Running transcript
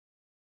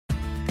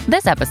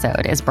This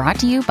episode is brought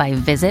to you by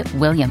Visit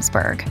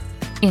Williamsburg.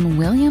 In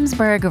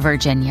Williamsburg,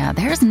 Virginia,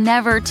 there's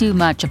never too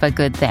much of a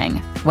good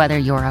thing. Whether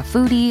you're a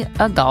foodie,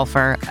 a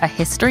golfer, a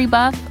history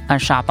buff, a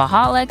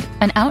shopaholic,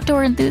 an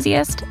outdoor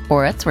enthusiast,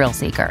 or a thrill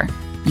seeker,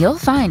 you'll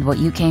find what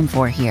you came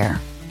for here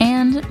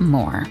and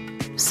more.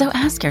 So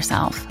ask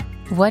yourself,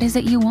 what is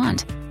it you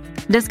want?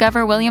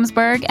 Discover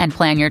Williamsburg and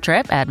plan your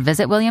trip at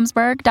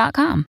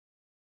visitwilliamsburg.com.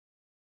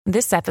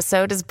 This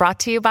episode is brought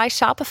to you by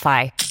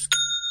Shopify.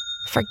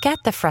 Forget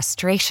the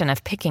frustration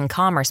of picking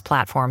commerce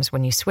platforms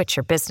when you switch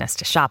your business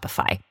to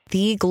Shopify,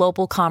 the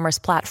global commerce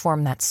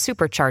platform that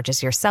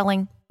supercharges your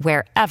selling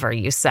wherever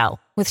you sell.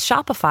 With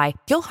Shopify,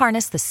 you'll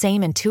harness the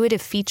same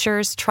intuitive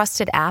features,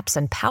 trusted apps,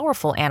 and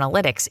powerful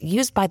analytics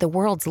used by the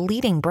world's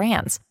leading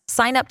brands.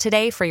 Sign up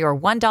today for your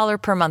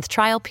 $1 per month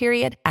trial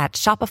period at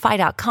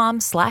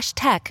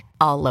shopify.com/tech,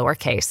 all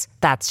lowercase.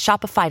 That's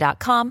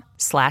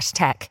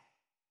shopify.com/tech.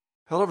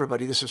 Hello,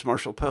 everybody. This is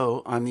Marshall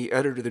Poe. I'm the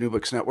editor of the New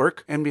Books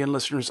Network. NBN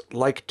listeners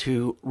like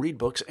to read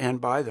books and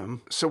buy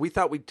them. So we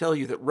thought we'd tell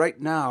you that right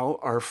now,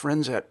 our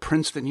friends at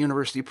Princeton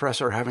University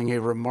Press are having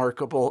a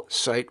remarkable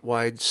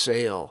site-wide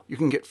sale. You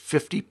can get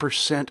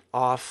 50%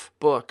 off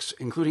books,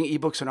 including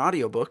ebooks and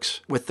audiobooks,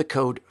 with the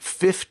code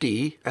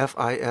 50,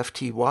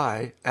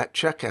 F-I-F-T-Y, at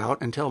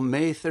checkout until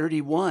May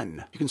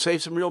 31. You can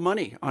save some real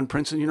money on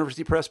Princeton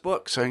University Press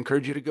books. I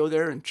encourage you to go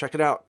there and check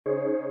it out.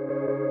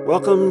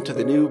 Welcome to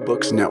the New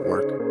Books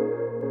Network.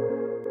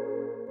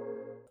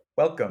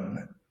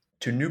 Welcome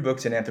to New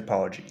Books in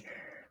Anthropology,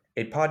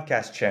 a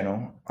podcast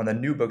channel on the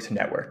New Books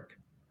Network.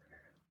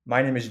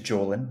 My name is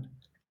Joelin,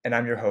 and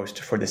I'm your host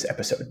for this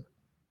episode.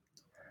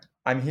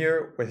 I'm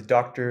here with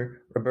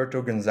Dr.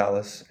 Roberto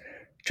Gonzalez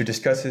to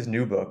discuss his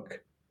new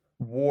book,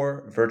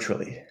 War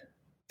Virtually: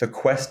 The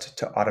Quest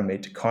to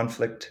Automate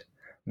Conflict,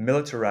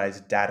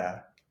 Militarize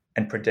Data,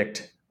 and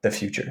Predict the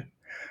Future,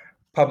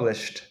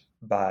 published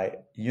by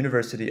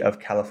University of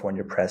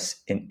California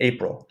Press in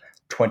April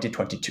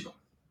 2022.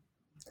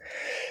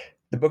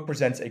 The book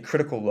presents a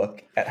critical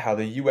look at how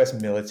the U.S.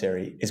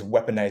 military is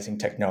weaponizing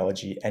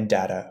technology and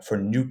data for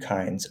new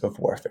kinds of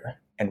warfare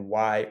and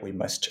why we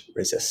must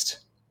resist.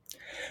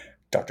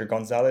 Dr.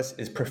 Gonzalez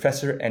is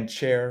professor and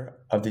chair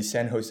of the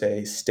San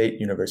Jose State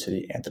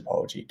University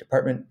Anthropology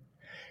Department.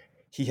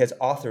 He has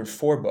authored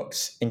 4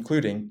 books,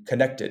 including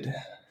Connected: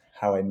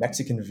 How a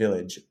Mexican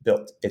Village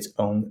Built Its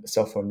Own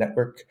Cell Phone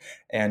Network,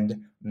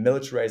 and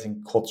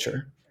Militarizing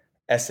Culture: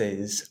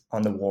 Essays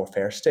on the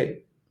Warfare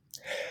State.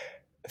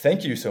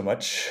 Thank you so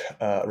much,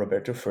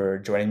 Roberto, for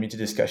joining me to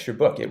discuss your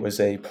book. It was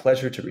a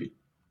pleasure to read.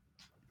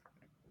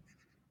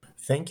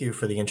 Thank you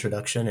for the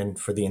introduction and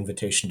for the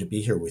invitation to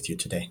be here with you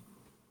today.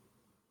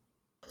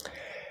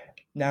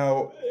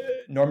 Now,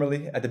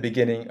 normally at the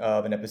beginning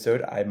of an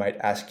episode, I might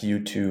ask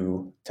you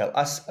to tell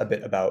us a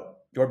bit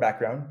about your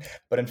background,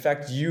 but in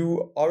fact,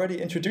 you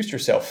already introduced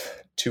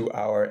yourself to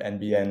our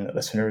NBN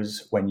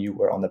listeners when you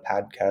were on the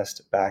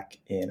podcast back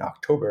in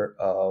October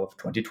of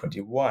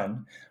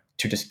 2021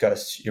 to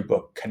discuss your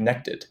book,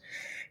 Connected.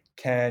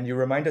 Can you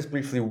remind us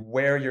briefly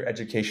where your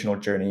educational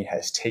journey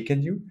has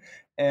taken you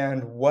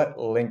and what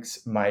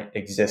links might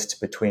exist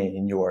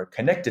between your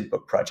Connected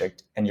book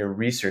project and your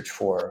research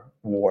for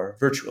War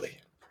Virtually?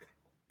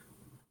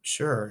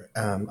 Sure,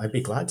 I'd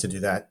be glad to do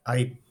that.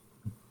 I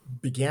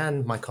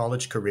began my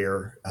college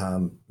career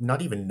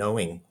not even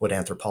knowing what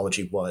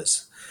anthropology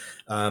was.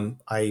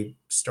 I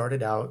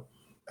started out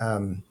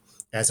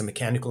as a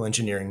mechanical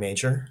engineering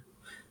major.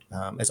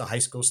 As a high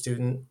school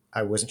student,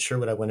 I wasn't sure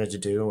what I wanted to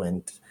do,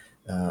 and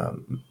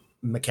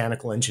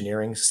mechanical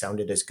engineering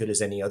sounded as good as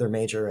any other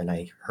major, and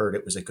I heard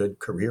it was a good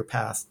career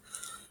path.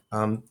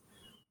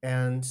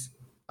 And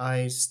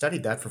I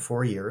studied that for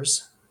 4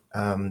 years,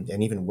 and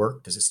even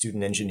worked as a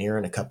student engineer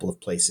in a couple of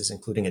places,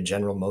 including a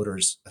General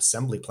Motors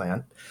assembly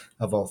plant,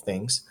 of all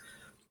things.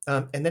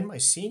 And then my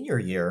senior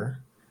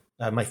year,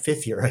 my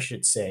 5th year, I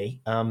should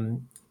say,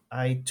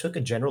 I took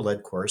a general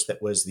ed course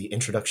that was the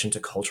Introduction to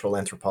Cultural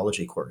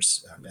Anthropology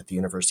course at the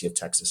University of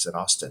Texas at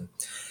Austin.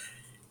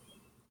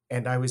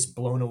 And I was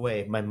blown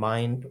away. My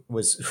mind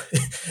was,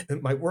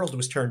 my world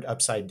was turned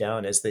upside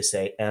down, as they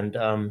say. And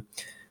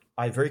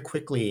I very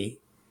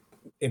quickly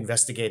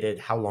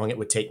investigated how long it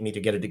would take me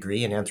to get a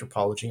degree in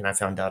anthropology. And I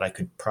found out I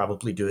could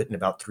probably do it in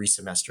about 3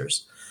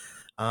 semesters.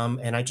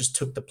 And I just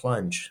took the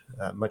plunge,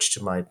 much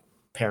to my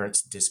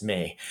parents'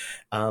 dismay.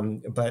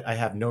 But I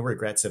have no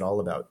regrets at all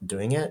about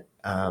doing it.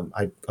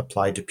 I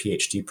applied to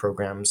PhD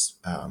programs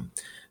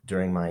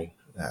during my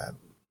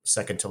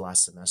second to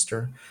last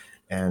semester,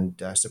 and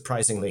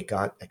surprisingly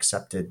got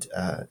accepted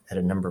at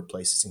a number of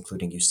places,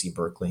 including UC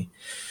Berkeley.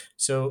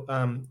 So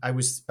I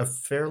was a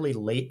fairly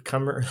late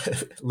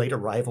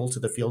arrival to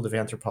the field of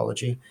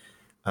anthropology,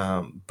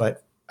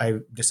 but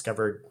I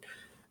discovered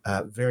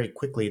very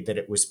quickly that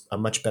it was a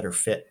much better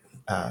fit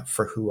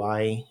for who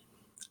I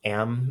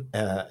am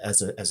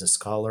as a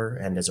scholar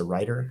and as a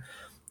writer,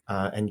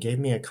 and gave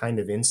me a kind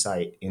of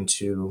insight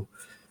into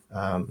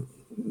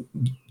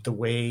the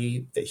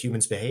way that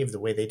humans behave the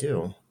way they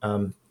do.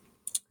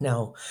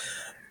 Now,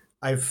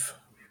 I've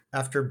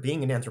after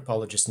being an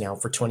anthropologist now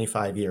for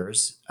 25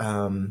 years,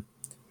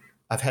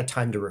 I've had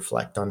time to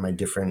reflect on my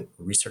different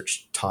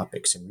research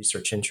topics and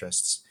research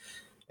interests.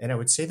 And I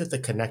would say that the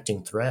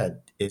connecting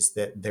thread is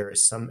that there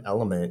is some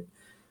element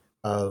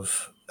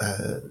of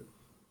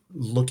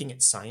looking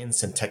at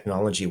science and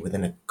technology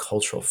within a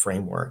cultural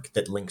framework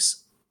that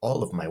links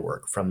all of my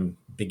work from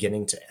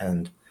beginning to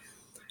end.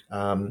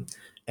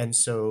 And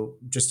so,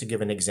 just to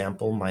give an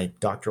example, my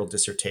doctoral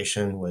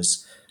dissertation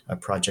was a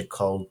project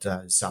called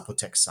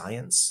Zapotec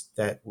Science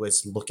that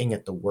was looking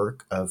at the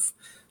work of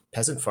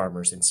peasant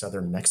farmers in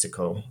southern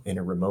Mexico in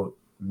a remote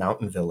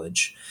mountain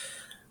village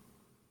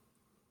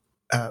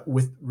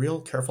with real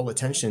careful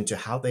attention to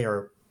how they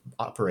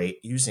operate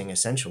using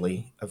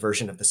essentially a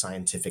version of the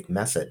scientific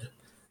method,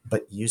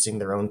 but using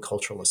their own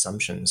cultural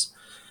assumptions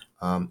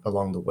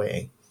along the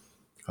way.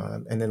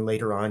 And then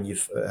later on,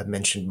 you've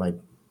mentioned my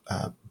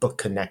book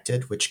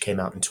Connected, which came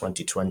out in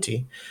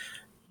 2020.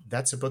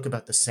 That's a book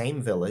about the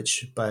same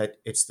village, but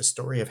it's the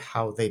story of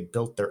how they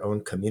built their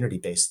own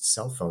community-based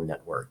cell phone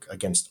network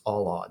against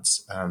all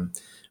odds,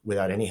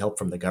 without any help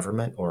from the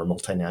government or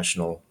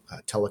multinational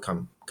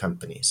telecom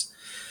companies.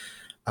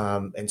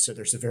 And so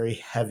there's a very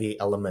heavy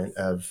element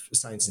of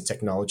science and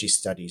technology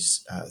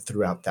studies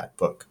throughout that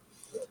book.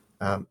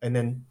 And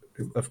then,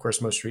 of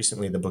course, most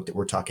recently, the book that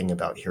we're talking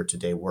about here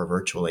today, War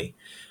Virtually,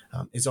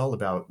 is all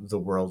about the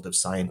world of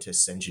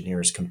scientists,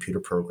 engineers,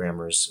 computer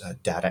programmers,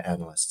 data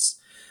analysts,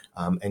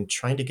 and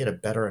trying to get a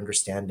better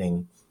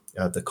understanding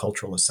of the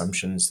cultural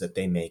assumptions that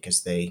they make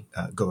as they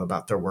go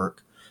about their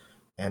work,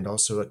 and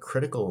also a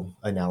critical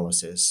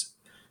analysis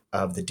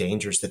of the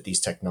dangers that these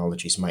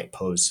technologies might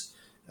pose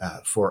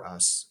for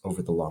us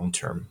over the long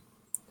term.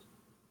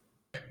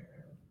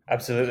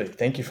 Absolutely.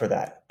 Thank you for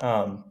that.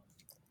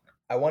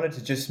 I wanted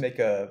to just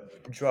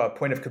draw a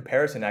point of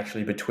comparison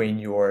actually between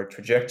your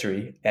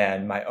trajectory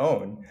and my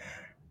own.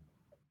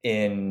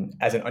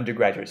 As an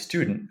undergraduate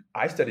student,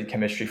 I studied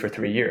chemistry for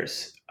 3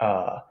 years.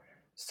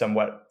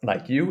 Somewhat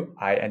like you,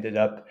 I ended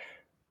up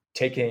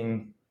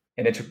taking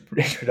an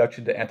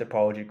introduction to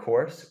anthropology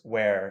course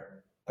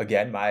where,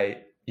 again,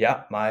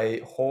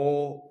 my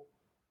whole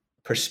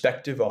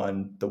perspective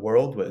on the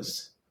world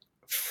was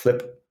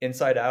flipped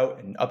inside out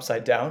and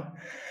upside down.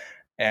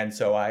 And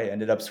so I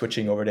ended up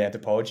switching over to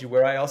anthropology,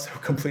 where I also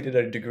completed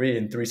a degree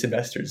in 3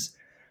 semesters.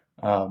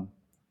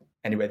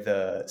 Anyway,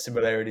 the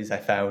similarities I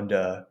found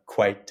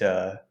quite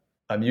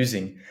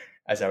amusing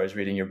as I was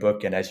reading your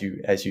book and as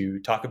you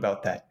talk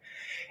about that.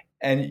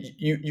 And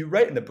you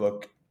write in the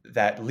book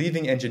that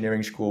leaving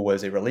engineering school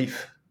was a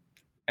relief.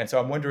 And so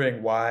I'm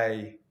wondering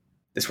why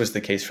this was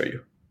the case for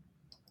you.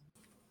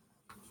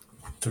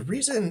 The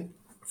reason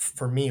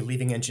for me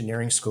leaving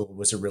engineering school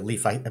was a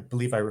relief, I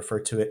believe I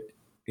referred to it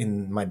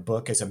in my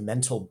book as a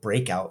mental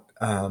breakout.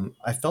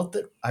 I felt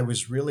that I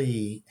was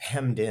really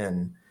hemmed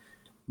in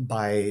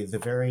by the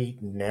very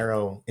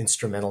narrow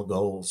instrumental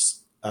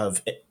goals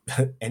of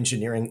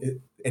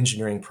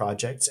engineering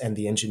projects and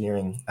the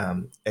engineering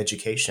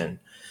education,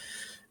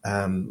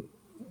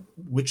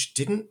 which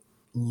didn't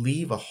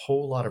leave a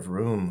whole lot of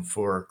room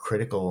for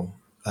critical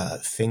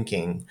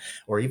thinking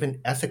or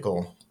even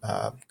ethical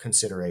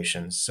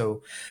considerations.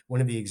 So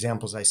one of the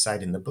examples I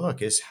cite in the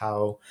book is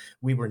how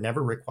we were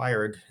never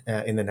required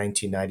in the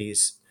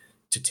 1990s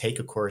to take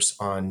a course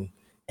on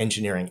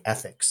engineering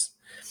ethics.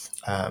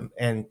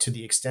 And to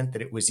the extent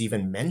that it was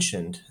even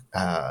mentioned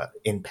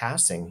in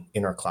passing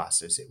in our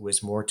classes, it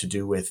was more to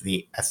do with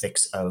the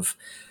ethics of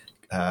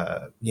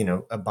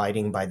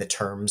abiding by the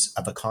terms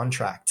of a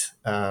contract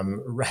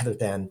rather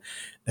than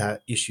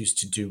issues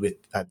to do with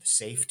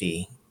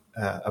safety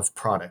of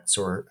products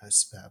or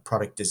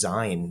product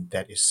design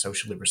that is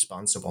socially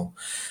responsible.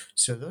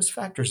 So those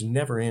factors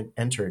never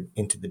entered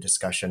into the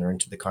discussion or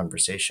into the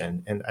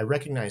conversation. And I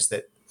recognize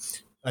that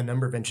a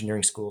number of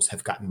engineering schools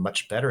have gotten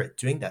much better at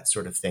doing that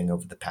sort of thing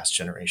over the past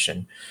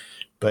generation.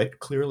 But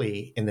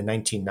clearly in the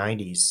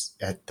 1990s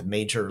at the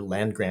major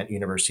land-grant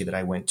university that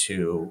I went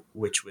to,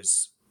 which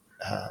was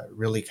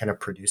really kind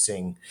of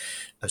producing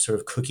a sort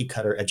of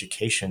cookie-cutter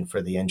education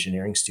for the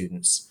engineering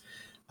students,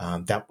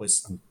 that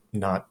was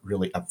not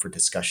really up for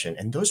discussion.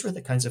 And those were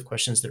the kinds of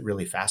questions that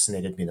really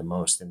fascinated me the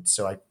most. And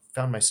so I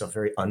found myself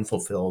very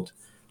unfulfilled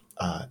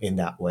in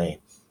that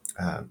way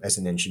as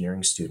an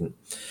engineering student.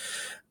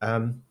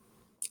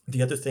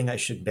 The other thing I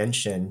should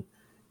mention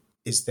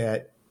is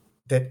that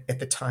at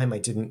the time I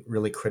didn't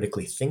really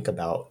critically think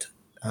about,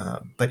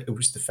 but it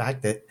was the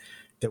fact that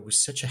there was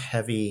such a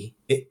heavily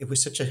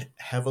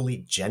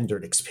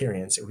gendered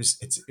experience. It was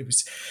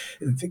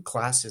the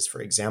classes, for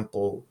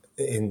example,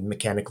 in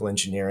mechanical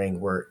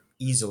engineering were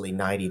easily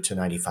 90 to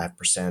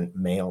 95%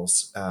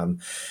 males.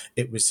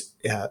 It was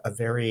a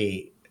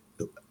very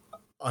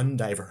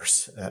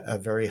undiverse, a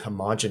very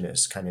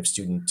homogenous kind of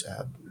student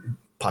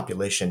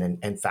population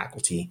and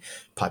faculty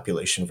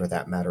population for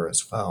that matter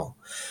as well.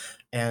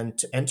 And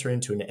to enter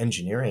into an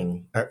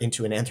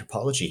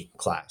anthropology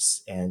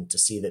class and to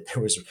see that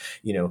there was,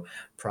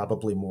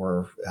 probably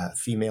more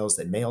females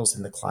than males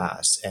in the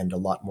class and a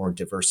lot more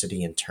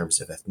diversity in terms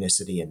of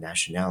ethnicity and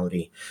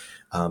nationality,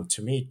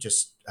 to me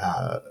just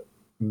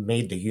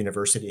made the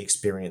university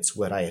experience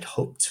what I had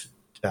hoped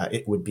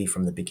it would be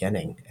from the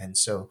beginning. And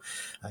so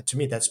to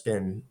me, that's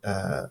been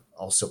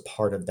also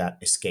part of that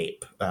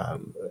escape,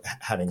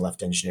 having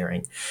left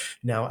engineering.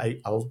 Now,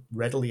 I'll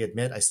readily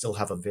admit I still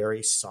have a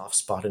very soft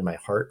spot in my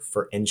heart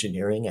for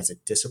engineering as a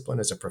discipline,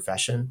 as a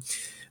profession.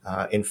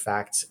 In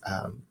fact,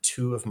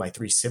 two of my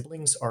three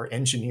siblings are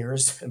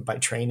engineers by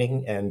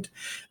training, and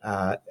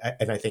I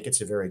think it's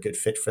a very good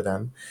fit for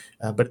them.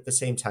 But at the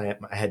same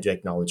time, I had to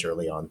acknowledge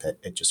early on that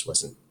it just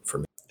wasn't for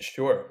me.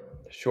 Sure.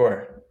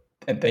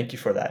 And thank you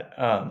for that.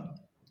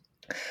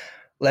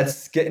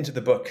 Let's get into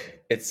the book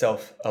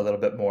itself a little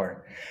bit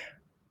more.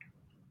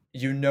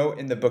 You note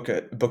in the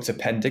book's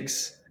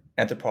appendix,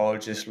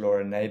 anthropologist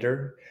Laura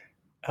Nader,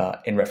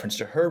 in reference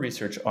to her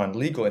research on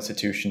legal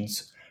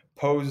institutions,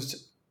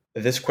 posed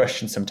this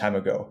question some time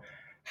ago.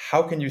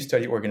 How can you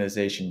study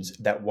organizations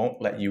that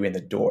won't let you in the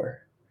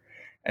door?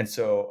 And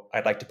so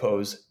I'd like to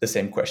pose the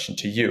same question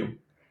to you.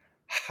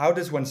 How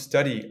does one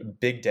study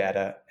big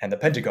data and the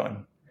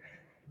Pentagon?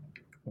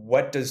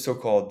 What does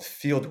so-called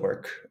field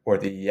work, or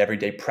the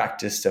everyday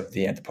practice of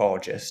the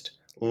anthropologist,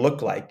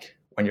 look like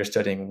when you're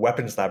studying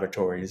weapons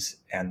laboratories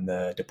and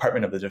the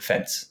Department of the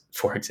Defense,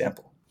 for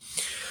example?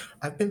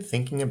 I've been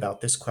thinking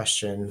about this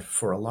question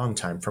for a long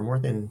time,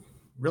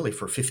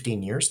 for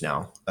 15 years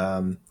now.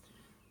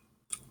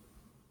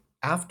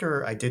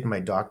 After I did my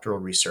doctoral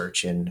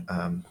research in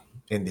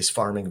this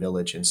farming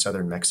village in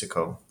southern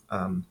Mexico,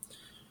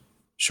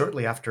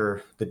 shortly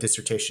after the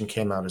dissertation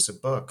came out as a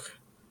book,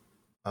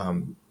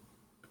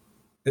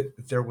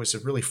 there was a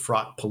really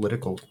fraught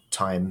political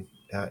time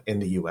in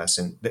the U.S.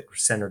 and that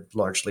centered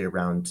largely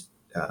around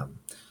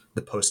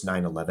the post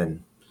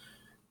 9/11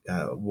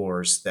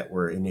 wars that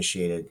were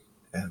initiated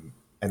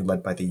and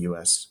led by the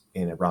U.S.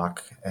 in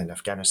Iraq and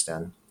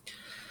Afghanistan.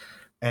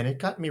 And it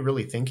got me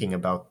really thinking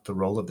about the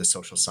role of the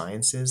social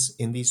sciences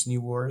in these new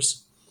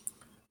wars.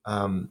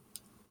 And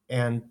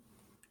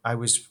I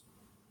was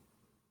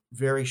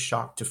very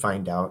shocked to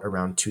find out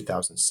around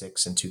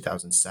 2006 and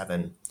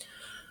 2007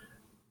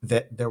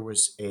 that there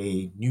was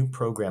a new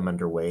program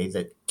underway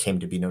that came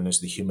to be known as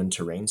the Human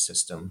Terrain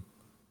System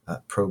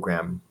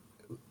program.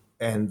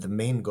 And the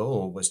main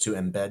goal was to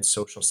embed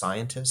social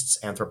scientists,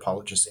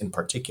 anthropologists in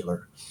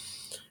particular,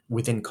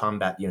 within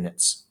combat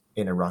units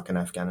in Iraq and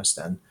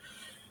Afghanistan.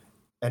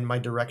 And my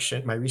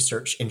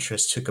research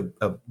interest took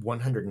a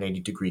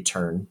 180-degree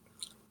turn.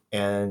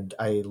 And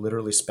I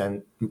literally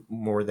spent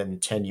more than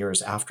 10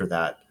 years after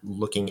that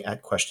looking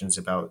at questions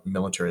about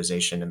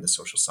militarization in the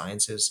social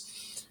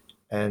sciences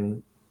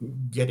and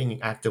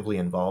getting actively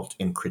involved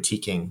in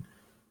critiquing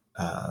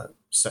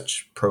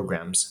such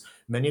programs.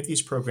 Many of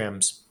these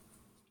programs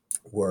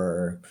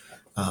were,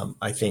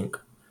 I think,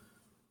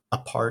 a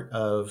part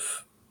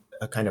of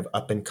a kind of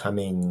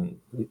up-and-coming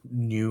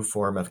new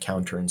form of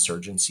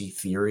counterinsurgency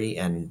theory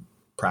and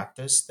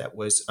practice that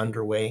was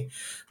underway,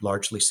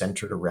 largely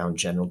centered around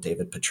General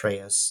David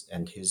Petraeus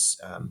and his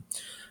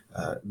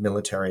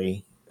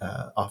military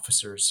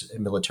officers,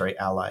 military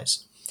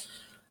allies.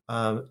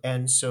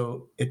 And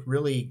so it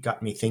really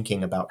got me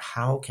thinking about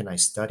how can I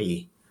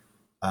study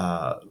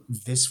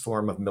this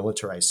form of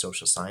militarized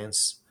social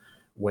science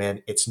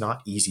when it's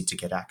not easy to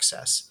get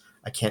access.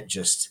 I can't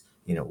just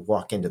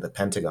walk into the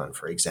Pentagon,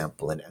 for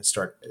example, and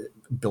start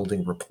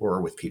building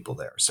rapport with people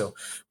there. So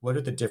what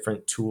are the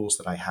different tools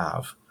that I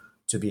have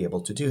to be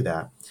able to do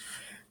that?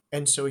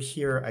 And so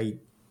here I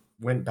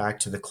went back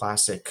to the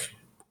classic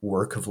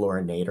work of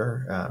Laura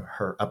Nader,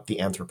 her Up the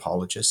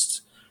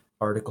Anthropologist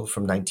article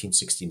from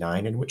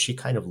 1969, in which she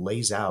kind of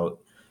lays out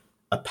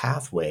a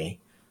pathway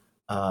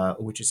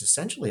which is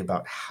essentially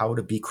about how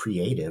to be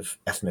creative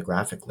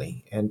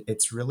ethnographically. And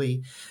it's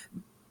really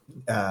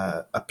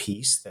a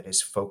piece that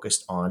is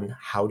focused on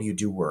how do you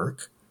do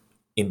work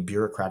in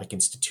bureaucratic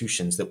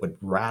institutions that would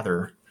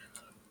rather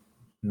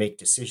make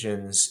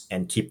decisions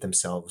and keep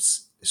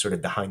themselves sort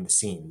of behind the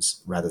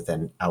scenes rather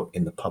than out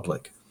in the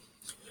public.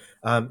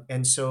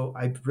 And so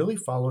I really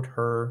followed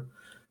her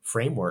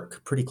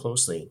framework pretty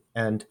closely.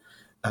 And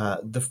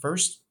the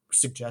first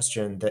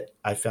suggestion that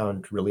I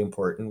found really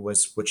important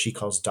was what she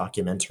calls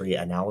documentary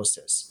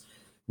analysis,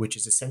 which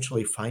is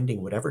essentially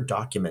finding whatever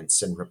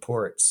documents and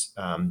reports,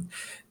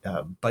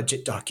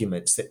 budget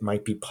documents that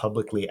might be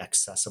publicly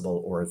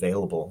accessible or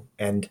available.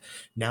 And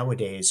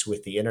nowadays,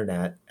 with the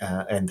internet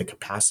and the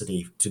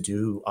capacity to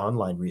do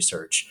online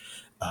research,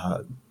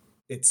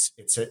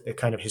 it's a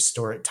kind of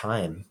historic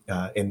time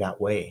in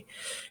that way.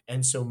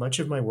 And so much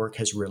of my work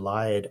has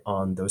relied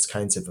on those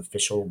kinds of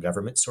official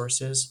government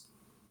sources,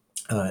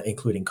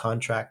 including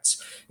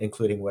contracts,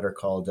 including what are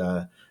called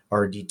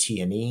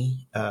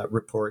RDT&E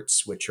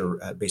reports, which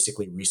are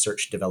basically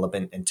research,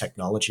 development, and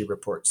technology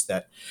reports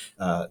that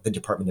the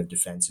Department of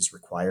Defense is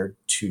required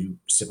to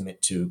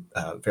submit to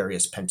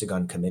various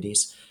Pentagon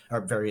committees,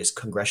 or various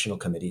congressional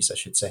committees, I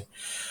should say,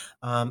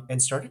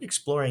 and started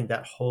exploring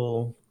that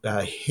whole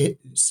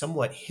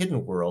somewhat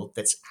hidden world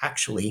that's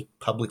actually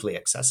publicly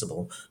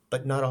accessible,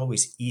 but not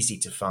always easy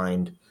to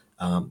find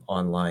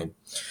online.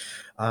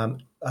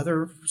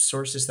 Other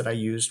sources that I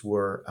used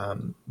were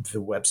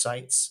the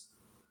websites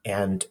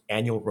and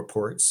annual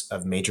reports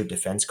of major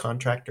defense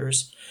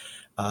contractors,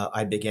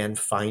 I began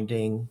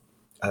finding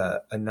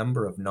a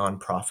number of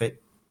nonprofit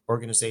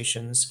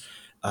organizations,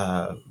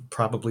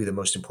 probably the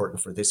most important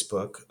for this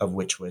book, of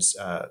which was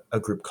a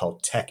group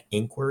called Tech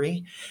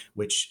Inquiry,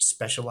 which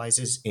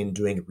specializes in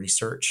doing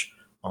research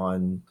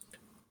on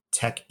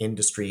tech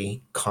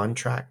industry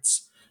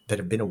contracts that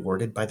have been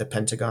awarded by the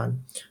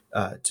Pentagon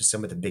to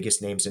some of the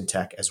biggest names in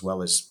tech, as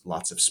well as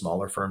lots of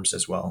smaller firms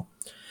as well.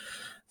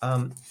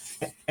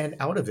 And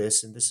out of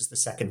this, and this is the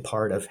second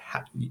part of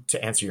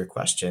to answer your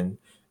question,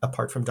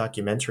 apart from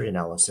documentary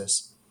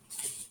analysis,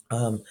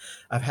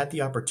 I've had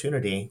the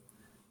opportunity,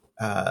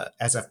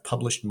 as I've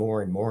published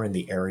more and more in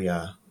the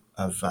area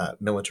of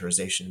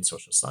militarization and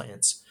social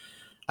science,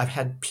 I've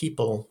had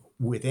people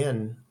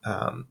within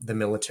the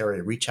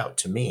military reach out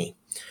to me,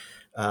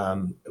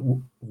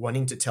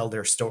 wanting to tell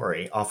their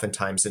story,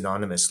 oftentimes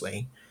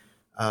anonymously,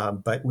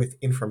 but with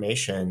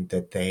information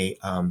that they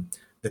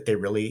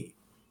really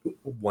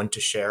want to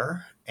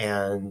share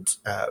and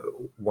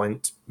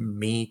want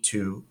me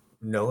to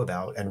know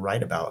about and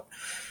write about.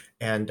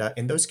 And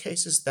in those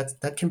cases,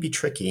 that can be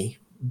tricky,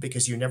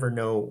 because you never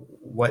know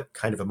what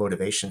kind of a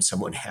motivation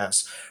someone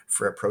has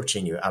for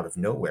approaching you out of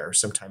nowhere.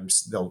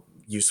 Sometimes they'll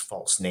use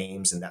false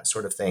names and that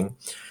sort of thing.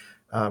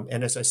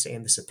 And as I say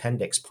in this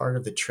appendix, part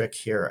of the trick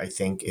here, I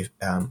think,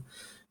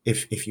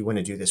 if you want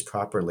to do this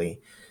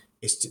properly,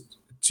 is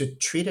to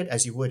treat it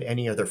as you would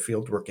any other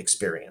fieldwork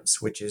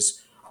experience, which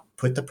is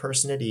put the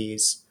person at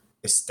ease,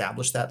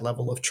 establish that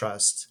level of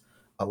trust,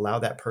 allow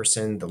that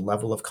person the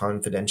level of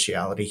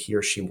confidentiality he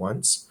or she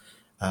wants,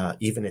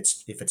 even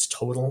if it's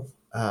total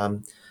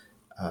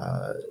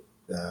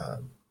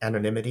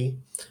anonymity,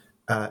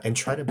 and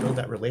try to build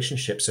that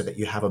relationship so that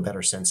you have a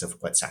better sense of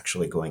what's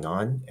actually going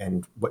on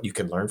and what you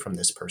can learn from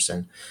this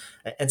person.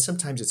 And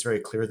sometimes it's very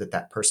clear that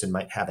that person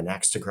might have an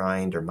axe to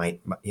grind, or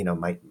might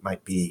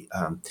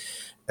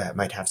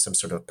have some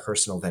sort of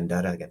personal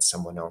vendetta against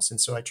someone else. And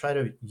so I try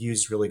to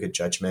use really good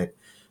judgment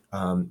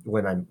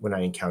when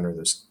I encounter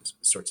those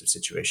sorts of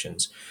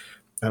situations.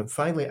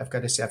 Finally, I've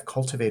got to say I've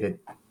cultivated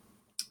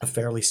a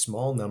fairly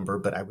small number,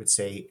 but I would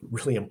say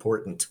really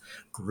important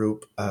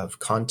group of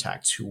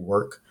contacts who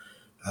work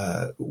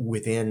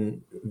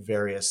within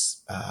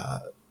various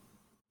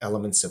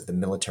elements of the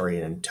military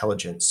and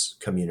intelligence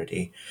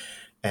community.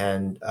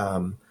 And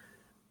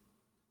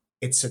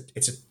it's a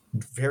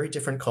very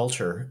different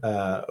culture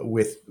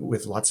with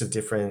lots of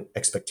different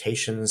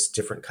expectations,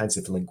 different kinds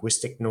of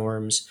linguistic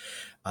norms.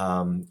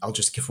 I'll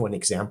just give one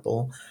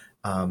example.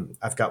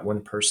 I've got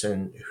one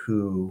person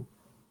who's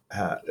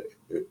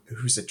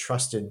a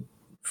trusted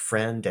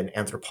friend and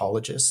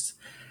anthropologist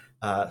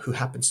who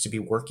happens to be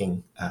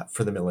working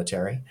for the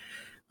military.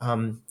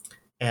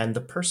 And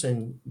the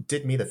person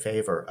did me the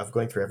favor of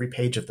going through every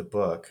page of the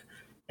book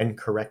and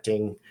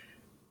correcting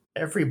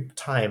every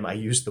time I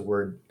used the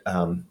word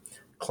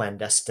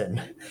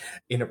clandestine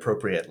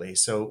inappropriately.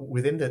 So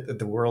within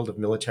the world of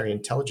military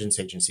intelligence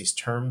agencies,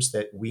 terms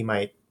that we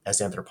might, as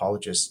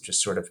anthropologists,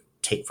 just sort of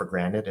take for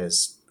granted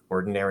as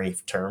ordinary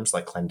terms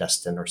like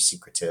clandestine or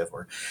secretive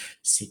or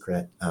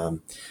secret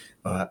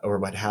or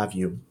what have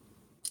you,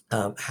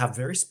 have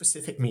very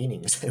specific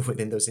meanings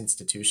within those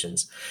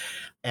institutions.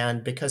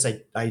 And because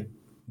I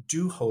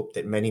do hope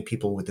that many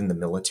people within the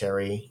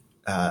military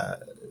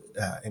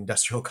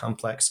industrial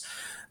complex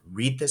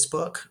read this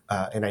book,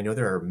 and I know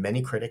there are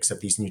many critics of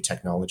these new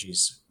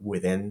technologies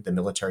within the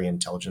military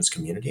intelligence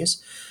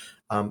communities,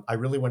 I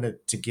really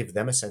wanted to give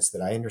them a sense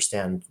that I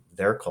understand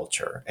their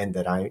culture and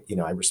that I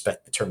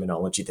respect the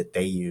terminology that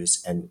they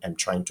use and am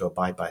trying to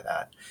abide by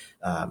that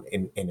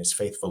in as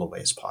faithful a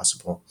way as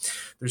possible.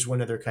 There's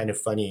one other kind of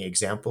funny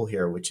example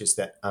here, which is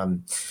that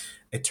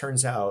it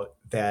turns out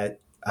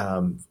that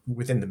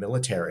within the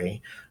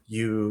military,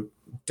 you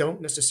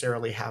don't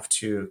necessarily have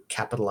to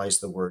capitalize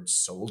the word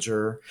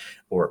soldier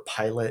or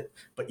pilot,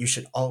 but you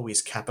should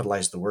always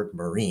capitalize the word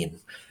Marine.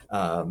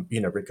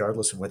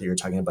 Regardless of whether you're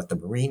talking about the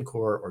Marine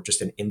Corps or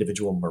just an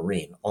individual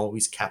Marine,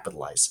 always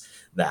capitalize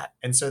that.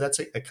 And so that's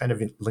a kind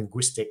of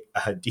linguistic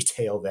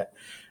detail that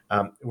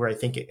where I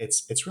think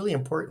it's really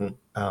important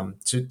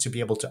to be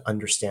able to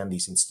understand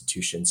these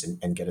institutions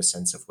and get a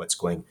sense of what's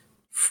going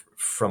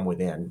from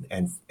within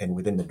and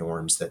within the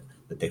norms that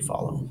they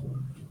follow.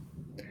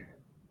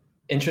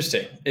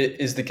 Interesting.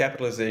 Is the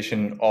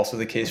capitalization also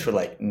the case for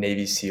like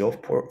Navy SEAL,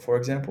 for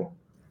example?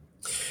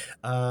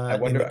 I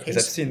wonder, because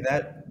I've seen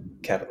that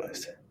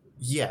capitalized.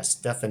 Yes,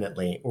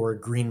 definitely. Or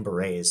Green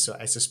Berets. So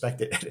I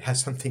suspect it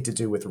has something to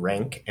do with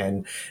rank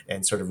and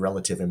sort of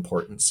relative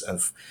importance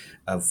of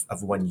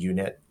one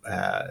unit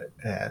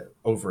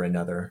over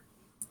another.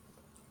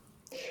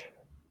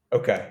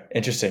 Okay,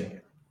 interesting.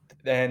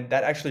 And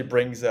that actually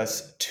brings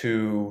us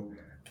to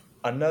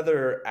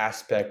another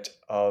aspect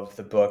of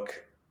the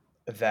book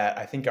that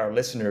I think our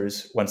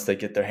listeners, once they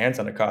get their hands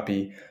on a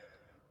copy,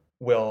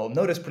 will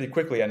notice pretty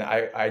quickly, and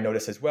I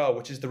notice as well,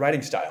 which is the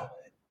writing style.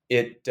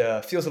 It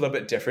feels a little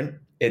bit different.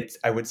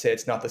 I would say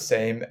it's not the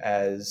same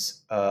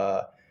as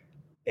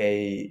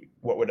a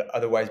what would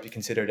otherwise be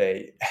considered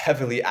a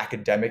heavily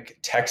academic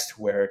text,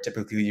 where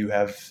typically you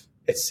have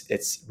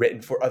it's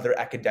written for other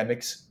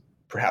academics,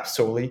 perhaps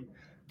solely.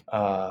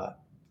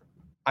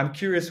 I'm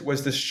curious,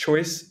 was this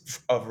choice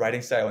of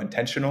writing style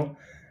intentional?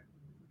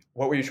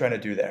 What were you trying to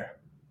do there?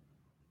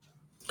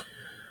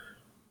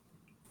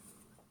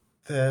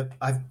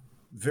 I've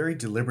very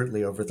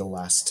deliberately over the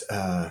last,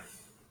 I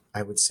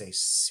would say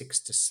 6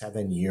 to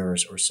 7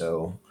 years or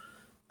so,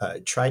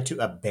 tried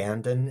to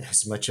abandon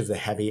as much of the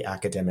heavy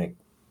academic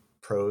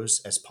prose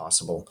as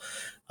possible.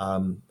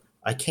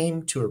 I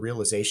came to a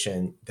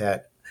realization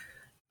that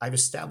I've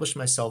established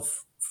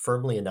myself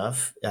firmly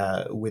enough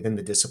within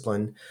the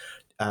discipline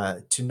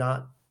to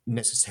not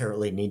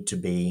necessarily need to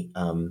be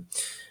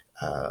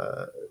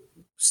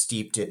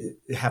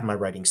have my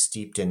writing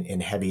steeped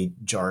in heavy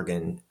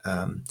jargon.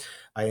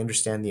 I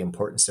understand the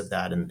importance of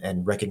that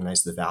and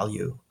recognize the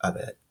value of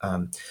it.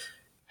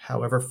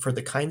 However, for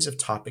the kinds of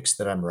topics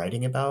that I'm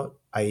writing about,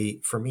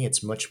 for me,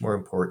 it's much more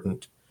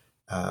important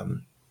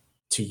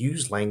to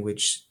use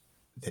language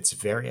that's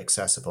very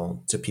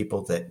accessible to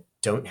people that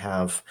don't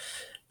have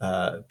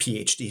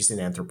PhDs in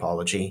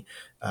anthropology.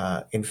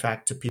 In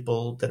fact, to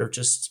people that are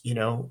just,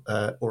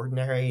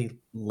 ordinary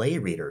lay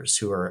readers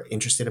who are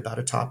interested about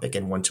a topic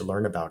and want to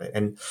learn about it.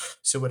 And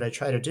so what I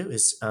try to do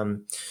is,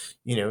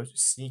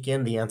 sneak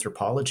in the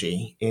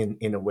anthropology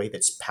in a way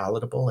that's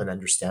palatable and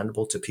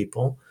understandable to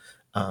people,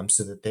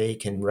 so that they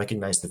can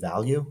recognize the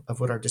value of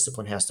what our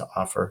discipline has to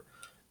offer,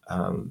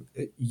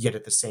 yet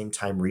at the same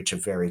time reach a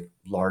very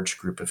large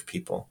group of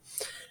people.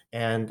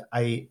 And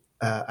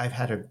I've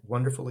had a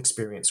wonderful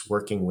experience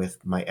working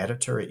with my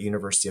editor at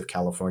University of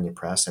California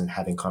Press and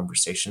having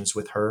conversations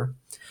with her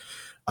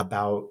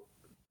about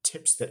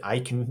tips that I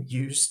can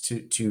use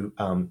to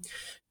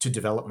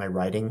develop my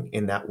writing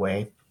in that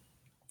way.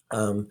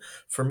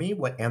 For me,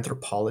 what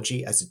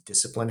anthropology as a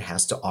discipline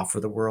has to offer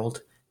the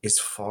world is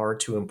far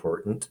too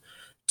important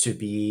to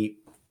be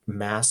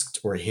masked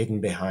or hidden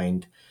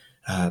behind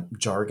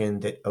jargon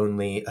that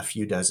only a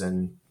few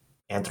dozen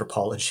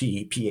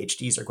anthropology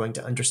PhDs are going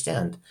to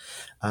understand.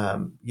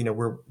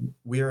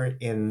 We're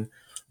in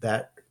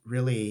that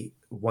really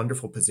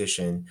wonderful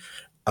position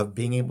of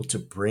being able to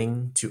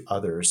bring to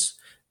others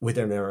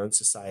within our own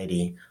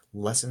society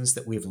lessons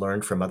that we've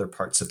learned from other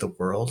parts of the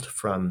world,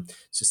 from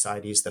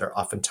societies that are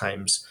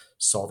oftentimes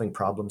solving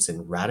problems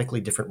in radically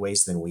different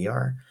ways than we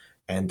are,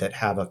 and that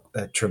have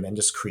a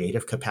tremendous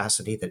creative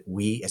capacity that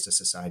we as a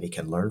society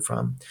can learn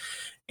from.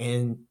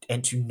 And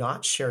to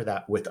not share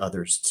that with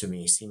others, to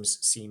me,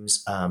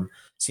 seems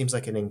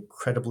like an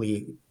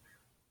incredibly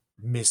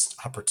missed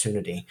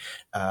opportunity.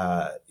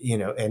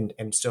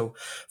 And so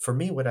for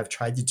me, what I've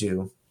tried to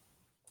do,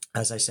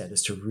 as I said,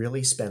 is to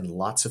really spend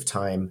lots of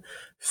time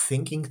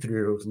thinking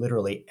through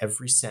literally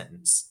every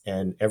sentence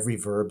and every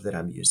verb that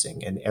I'm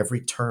using and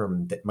every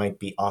term that might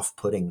be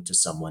off-putting to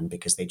someone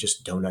because they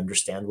just don't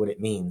understand what it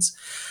means.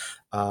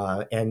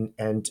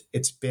 And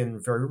it's been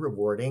very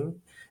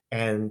rewarding.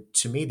 And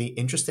to me, the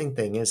interesting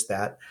thing is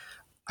that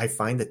I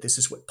find that this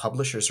is what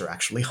publishers are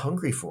actually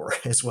hungry for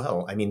as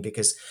well. I mean,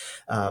 because,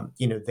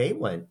 they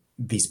want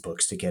these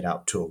books to get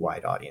out to a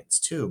wide audience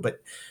too,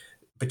 but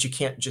you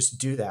can't just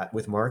do that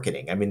with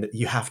marketing. I mean,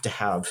 you have to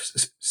have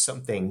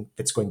something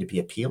that's going to be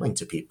appealing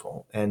to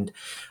people. And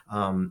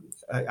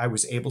I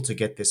was able to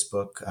get this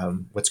book,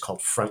 what's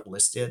called front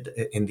listed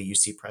in the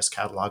UC Press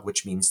catalog,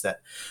 which means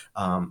that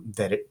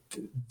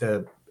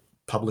the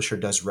publisher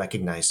does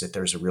recognize that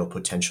there's a real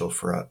potential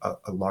for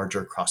a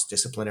larger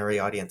cross-disciplinary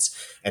audience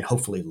and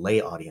hopefully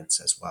lay audience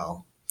as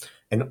well.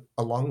 And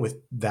along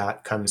with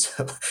that comes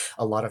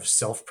a lot of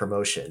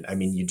self-promotion. I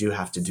mean, you do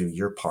have to do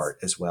your part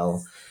as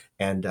well.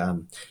 And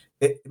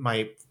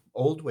my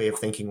old way of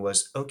thinking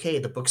was, okay,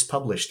 the book's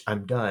published,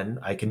 I'm done,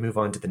 I can move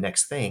on to the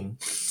next thing.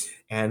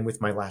 And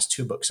with my last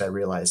 2 books, I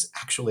realized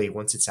actually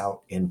once it's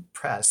out in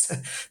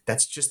press,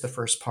 that's just the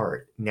first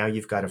part. Now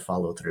you've got to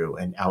follow through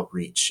and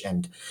outreach.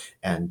 And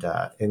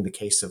in the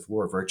case of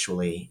War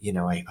Virtually,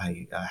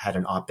 I had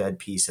an op-ed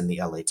piece in the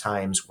LA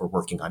Times. We're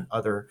working on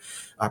other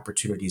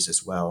opportunities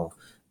as well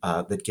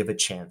that give a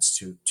chance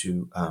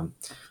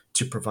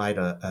to provide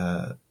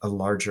a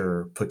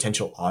larger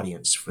potential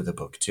audience for the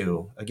book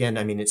too. Again,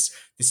 I mean, this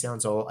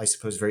sounds all, I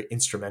suppose, very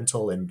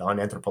instrumental and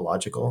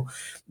non-anthropological,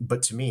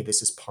 but to me,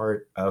 this is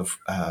part of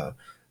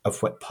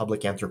what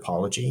public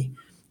anthropology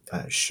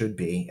should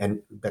be,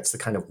 and that's the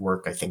kind of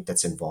work I think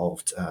that's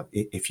involved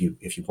if you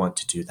want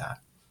to do that.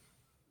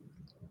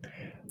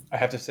 I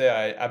have to say,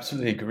 I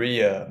absolutely agree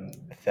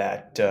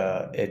that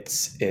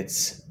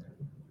it's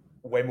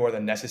way more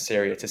than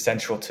necessary. It's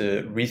essential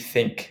to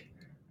rethink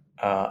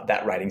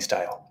that writing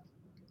style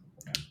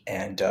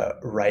and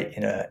write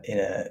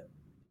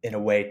in a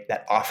way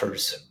that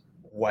offers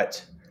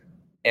what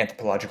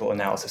anthropological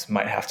analysis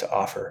might have to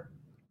offer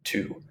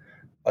to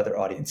other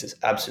audiences.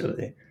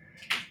 Absolutely.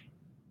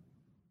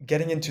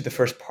 Getting into the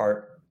first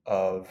part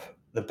of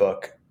the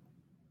book,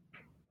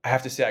 I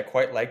have to say I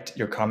quite liked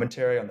your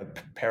commentary on the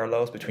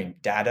parallels between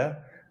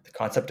data, the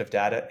concept of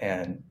data,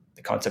 and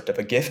the concept of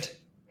a gift,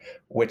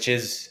 which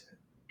is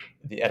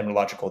the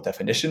etymological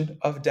definition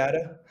of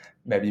data.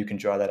 Maybe you can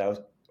draw that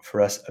out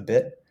for us a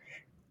bit.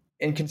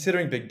 In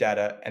considering big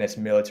data and its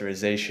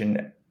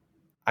militarization,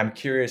 I'm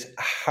curious,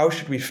 how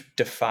should we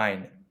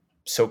define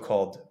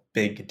so-called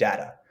big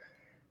data?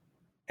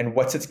 And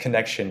what's its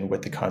connection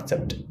with the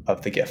concept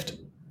of the gift?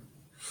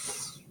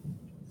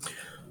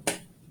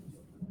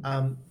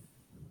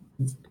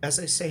 As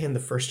I say in the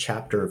first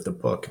chapter of the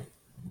book,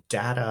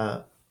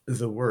 data,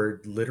 the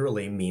word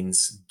literally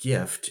means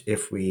gift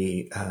if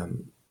we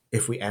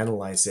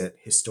analyze it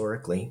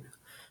historically.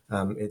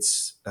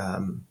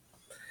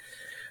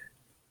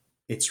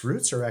 Its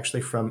roots are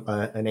actually from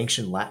an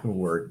ancient Latin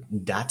word,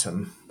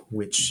 datum,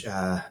 which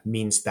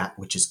means that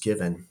which is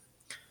given.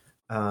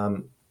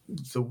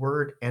 The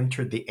word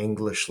entered the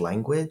English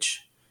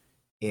language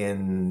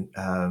in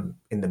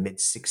the mid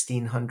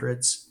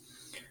 1600s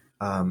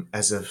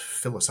as a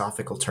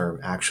philosophical term,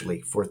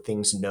 actually, for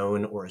things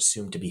known or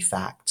assumed to be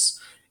facts.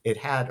 It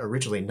had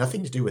originally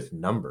nothing to do with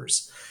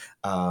numbers,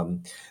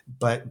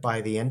 but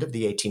by the end of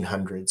the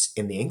 1800s,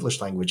 in the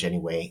English language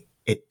anyway,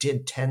 it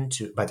did tend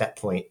to, by that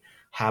point,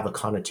 have a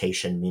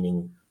connotation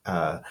meaning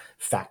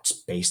facts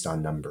based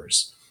on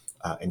numbers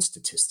and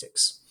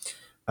statistics.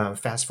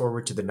 Fast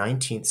forward to the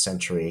 19th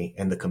century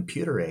and the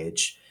computer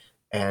age,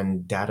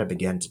 and data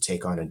began to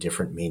take on a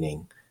different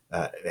meaning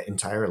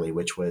entirely,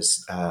 which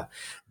was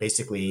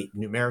basically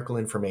numerical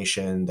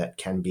information that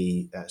can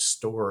be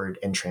stored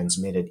and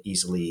transmitted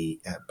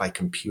easily by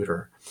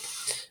computer.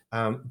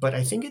 But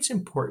I think it's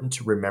important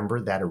to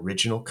remember that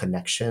original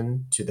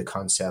connection to the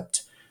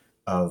concept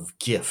of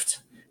gift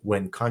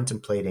when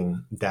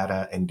contemplating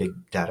data and big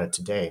data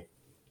today.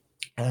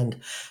 And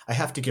I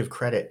have to give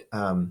credit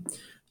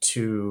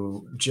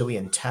to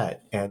Gillian Tett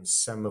and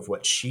some of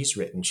what she's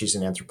written. She's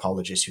an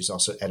anthropologist who's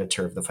also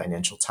editor of the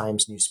Financial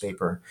Times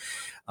newspaper.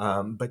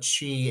 But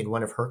she, in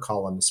one of her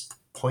columns,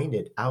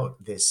 pointed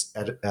out this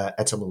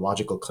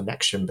etymological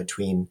connection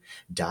between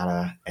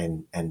data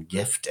and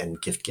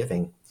gift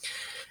giving.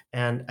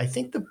 And I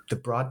think the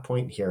broad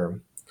point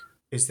here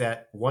is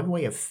that one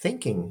way of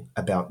thinking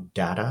about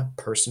data,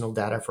 personal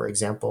data, for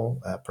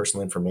example,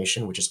 personal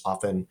information, which is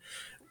often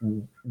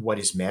what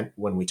is meant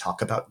when we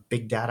talk about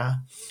big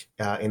data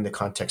in the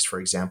context, for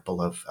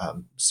example, of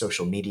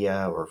social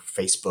media or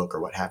Facebook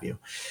or what have you.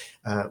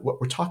 What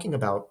we're talking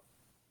about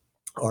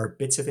are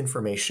bits of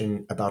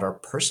information about our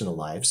personal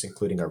lives,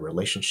 including our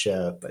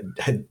relationship,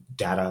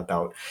 data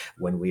about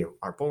when we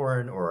are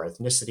born, or our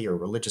ethnicity or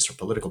religious or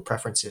political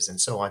preferences,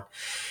 and so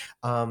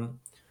on.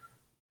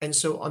 And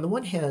so on the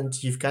one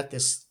hand, you've got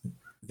this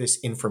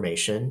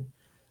information.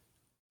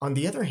 On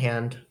the other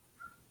hand,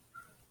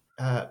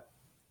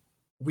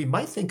 we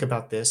might think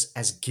about this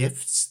as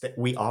gifts that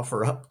we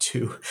offer up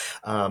to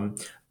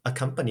a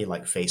company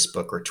like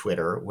Facebook or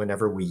Twitter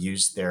whenever we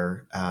use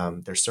their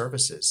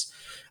services.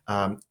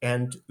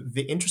 And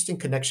the interesting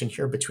connection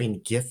here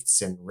between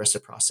gifts and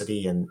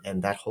reciprocity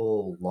and that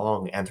whole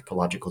long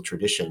anthropological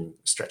tradition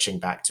stretching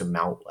back to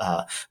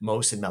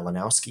Mose and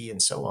Malinowski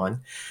and so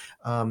on,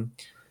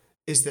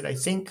 is that I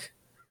think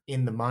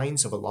in the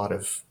minds of a lot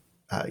of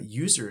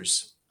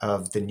users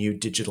of the new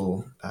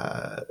digital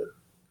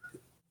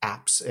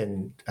apps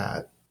and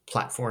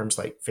platforms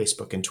like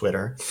Facebook and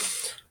Twitter,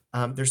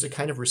 there's a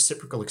kind of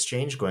reciprocal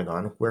exchange going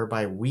on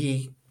whereby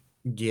we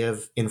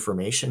give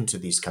information to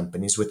these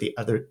companies with the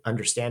other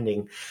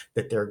understanding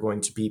that they're going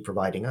to be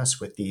providing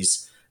us with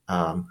these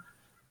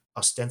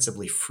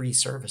ostensibly free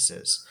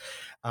services.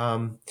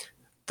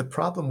 The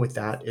problem with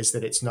that is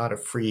that it's not a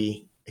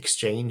free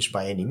exchange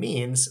by any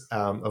means.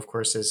 Of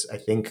course, as I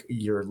think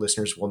your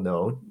listeners will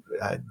know,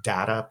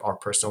 data, our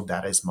personal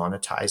data, is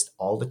monetized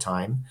all the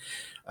time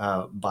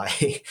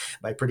by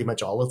pretty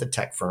much all of the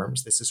tech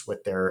firms. This is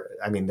what their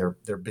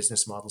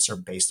business models are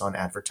based on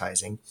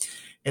advertising,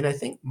 and I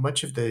think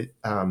much of the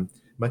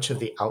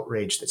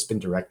outrage that's been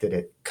directed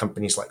at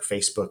companies like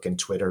Facebook and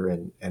Twitter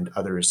and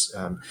others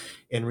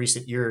in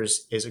recent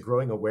years is a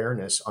growing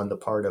awareness on the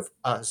part of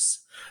us,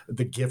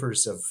 the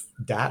givers of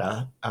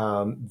data,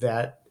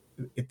 that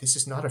this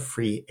is not a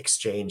free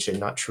exchange and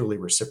not truly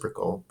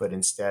reciprocal, but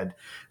instead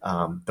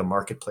the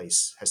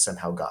marketplace has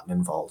somehow gotten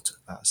involved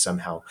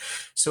somehow.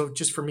 So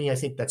just for me, I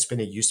think that's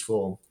been a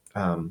useful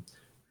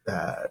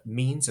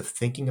means of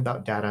thinking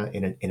about data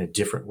in a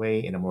different way,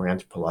 in a more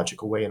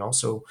anthropological way, and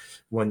also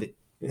one that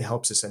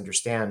helps us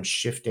understand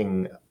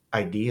shifting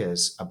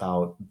ideas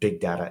about big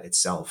data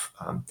itself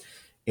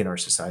in our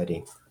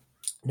society.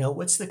 Now,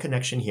 what's the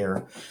connection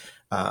here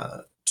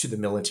to the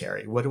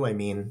military? What do I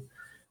mean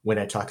when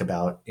I talk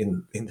about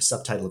in the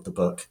subtitle of the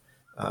book,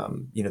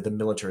 the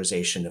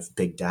militarization of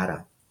big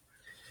data?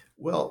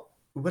 Well,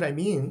 what I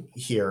mean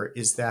here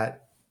is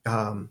that,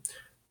 and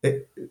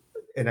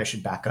I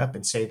should back up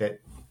and say that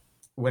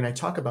when I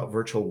talk about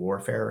virtual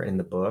warfare in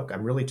the book,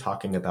 I'm really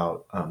talking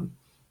about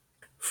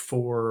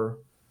four,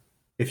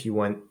 if you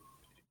want,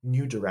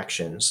 new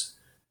directions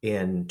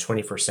in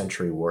 21st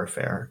century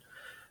warfare.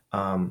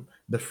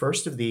 The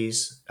first of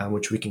these,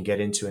 which we can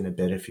get into in a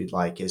bit if you'd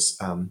like, is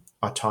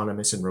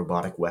autonomous and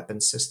robotic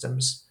weapons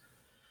systems.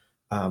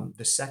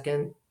 The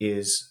second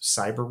is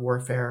cyber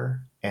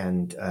warfare,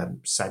 and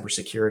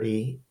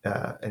cybersecurity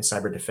and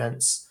cyber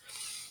defense.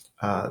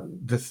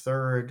 The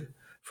third,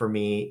 for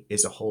me,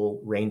 is a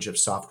whole range of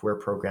software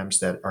programs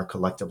that are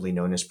collectively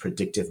known as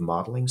predictive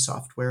modeling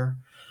software.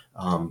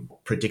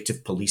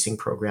 Predictive policing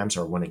programs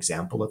are one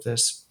example of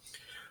this.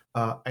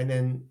 And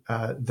then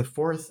the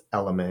fourth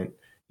element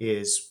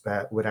is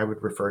what I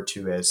would refer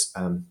to as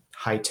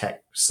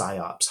high-tech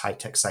psyops,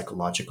 high-tech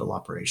psychological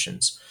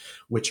operations,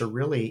 which are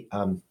really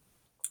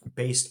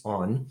based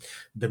on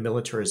the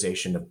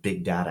militarization of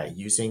big data,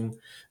 using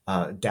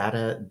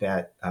data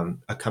that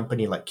a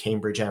company like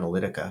Cambridge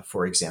Analytica,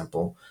 for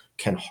example,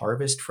 can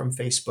harvest from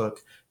Facebook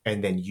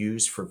and then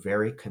use for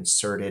very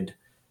concerted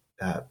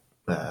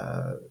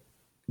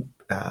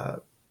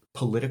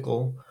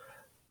political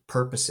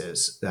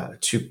purposes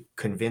to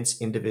convince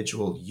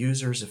individual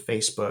users of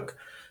Facebook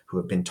who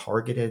have been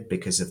targeted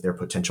because of their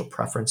potential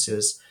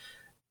preferences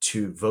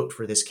to vote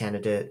for this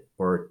candidate,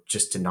 or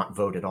just to not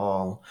vote at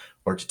all,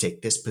 or to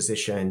take this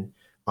position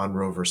on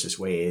Roe versus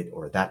Wade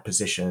or that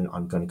position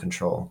on gun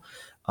control.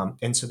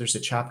 And so there's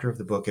a chapter of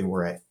the book in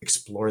where I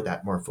explore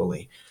that more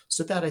fully.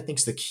 So that, I think,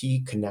 is the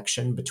key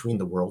connection between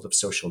the world of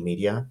social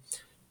media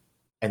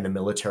and the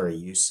military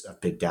use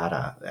of big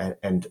data.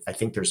 And I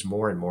think there's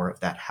more and more of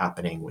that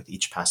happening with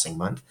each passing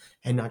month,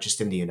 and not just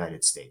in the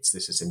United States.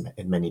 This is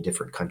in many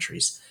different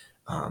countries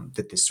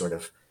that this sort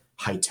of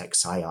high-tech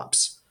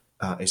psyops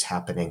is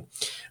happening.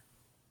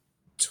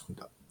 So,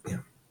 yeah.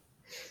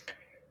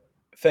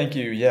 Thank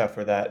you,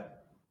 for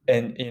that.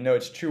 And,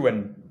 it's true,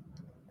 when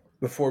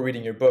before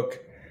reading your book,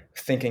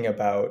 thinking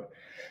about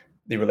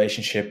the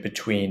relationship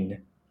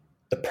between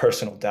the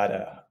personal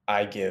data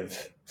I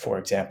give, for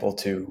example,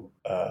 to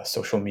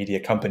social media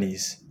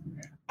companies,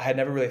 I had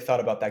never really thought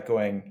about that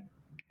going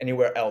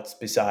anywhere else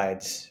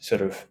besides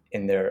sort of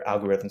in their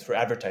algorithms for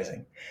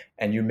advertising.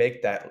 And you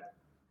make that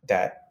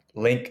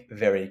link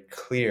very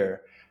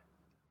clear,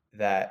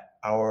 that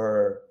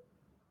our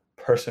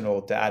personal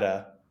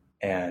data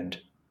and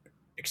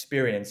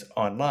experience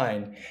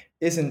online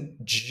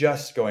isn't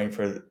just going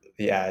for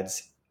the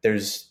ads.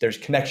 There's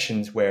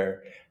connections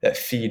that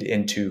feed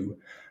into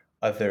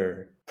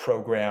other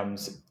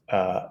programs,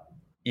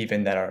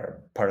 even that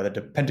are part of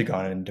the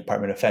Pentagon and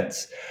Department of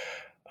Defense,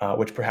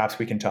 which perhaps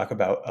we can talk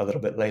about a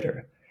little bit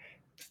later.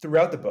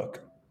 Throughout the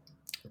book,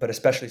 but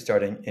especially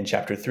starting in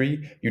chapter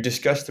 3, you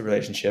discuss the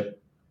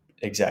relationship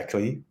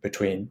exactly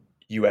between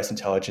U.S.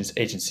 intelligence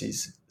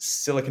agencies,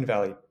 Silicon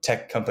Valley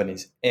tech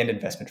companies, and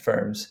investment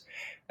firms.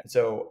 And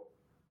so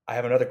I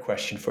have another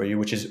question for you,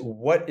 which is,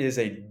 what is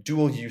a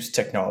dual-use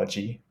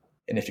technology?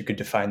 And if you could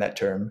define that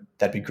term,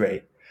 that'd be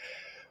great.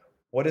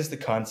 What is the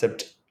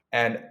concept,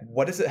 and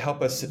what does it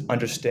help us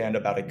understand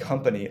about a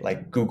company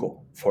like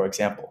Google, for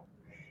example?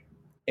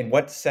 In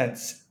what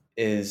sense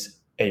is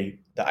the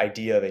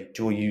idea of a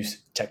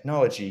dual-use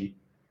technology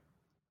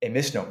a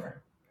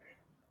misnomer?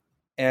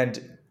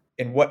 And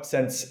in what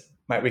sense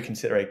might we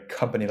consider a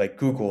company like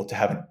Google to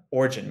have an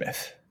origin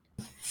myth?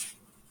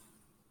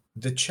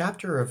 The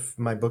chapter of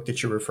my book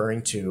that you're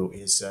referring to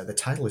is the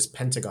title is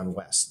Pentagon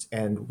West,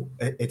 and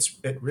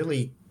it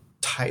really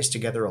ties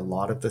together a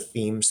lot of the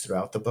themes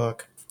throughout the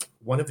book.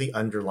 One of the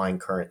underlying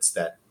currents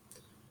that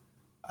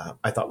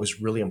I thought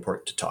was really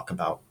important to talk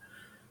about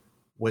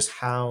was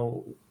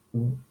how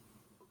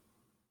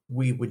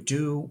we would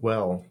do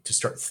well to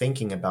start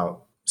thinking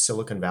about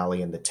Silicon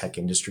Valley and the tech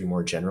industry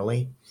more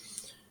generally,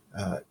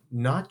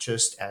 not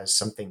just as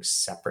something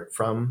separate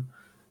from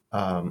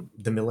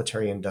the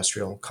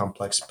military-industrial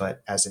complex,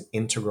 but as an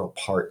integral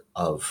part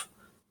of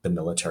the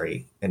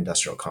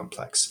military-industrial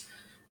complex.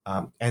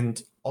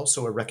 And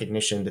also a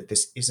recognition that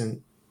this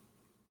isn't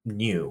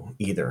new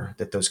either,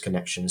 that those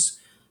connections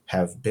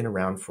have been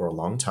around for a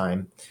long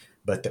time,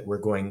 but that we're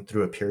going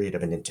through a period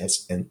of an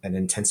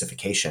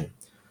intensification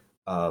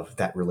of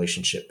that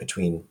relationship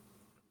between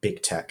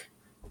big tech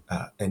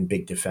and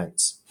big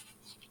defense.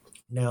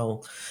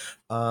 Now,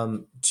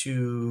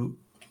 to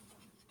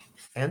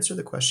answer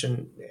your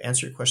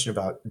question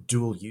about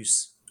dual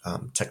use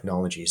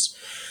technologies,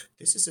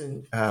 this is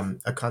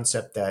a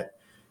concept that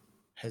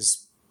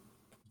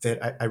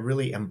I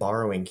really am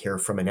borrowing here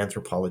from an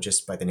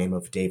anthropologist by the name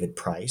of David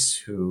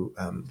Price,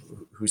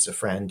 who's a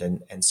friend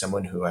and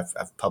someone who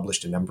I've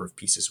published a number of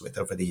pieces with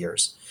over the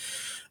years.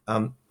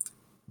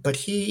 But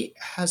he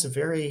has a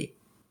very,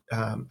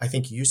 I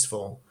think,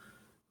 useful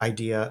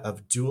idea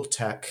of dual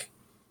tech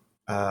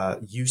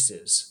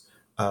uses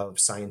of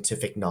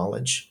scientific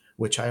knowledge,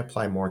 which I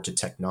apply more to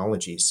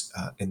technologies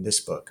in this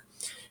book.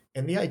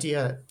 And the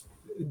idea,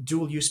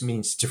 dual use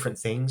means different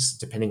things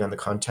depending on the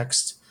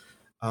context.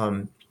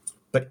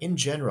 But in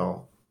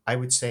general, I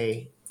would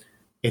say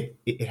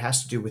it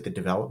has to do with the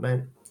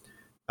development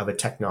of a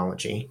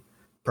technology,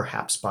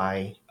 perhaps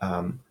by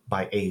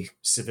a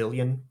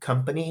civilian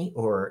company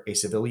or a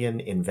civilian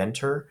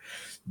inventor,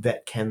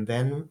 that can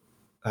then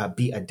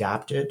be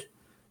adapted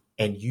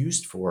and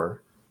used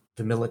for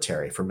the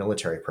military, for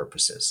military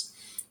purposes.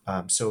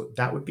 So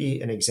that would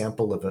be an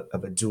example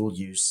of a dual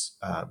use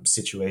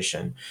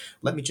situation.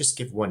 Let me just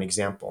give one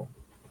example.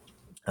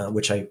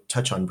 which I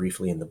touch on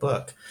briefly in the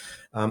book.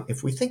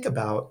 If we think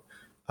about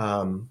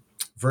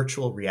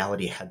virtual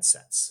reality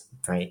headsets,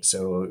 right?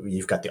 So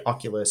you've got the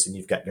Oculus and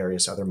you've got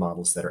various other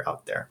models that are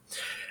out there.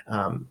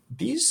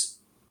 These,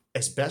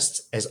 as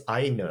best as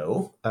I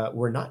know,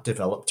 were not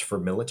developed for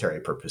military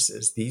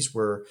purposes. These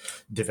were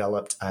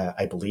developed,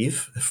 I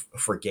believe,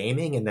 for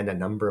gaming and then a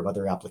number of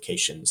other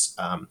applications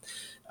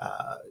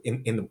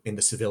in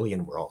the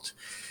civilian world.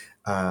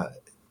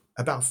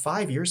 About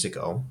 5 years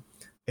ago,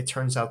 it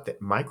turns out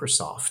that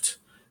Microsoft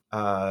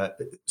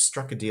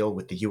struck a deal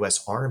with the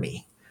U.S.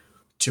 Army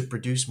to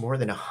produce more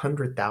than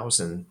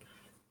 100,000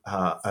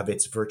 of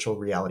its virtual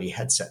reality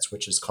headsets,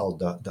 which is called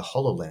the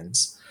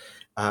HoloLens,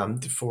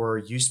 for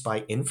use by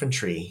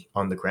infantry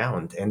on the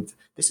ground. And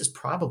this is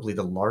probably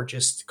the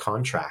largest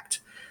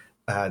contract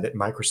that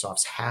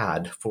Microsoft's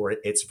had for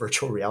its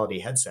virtual reality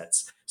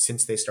headsets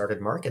since they started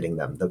marketing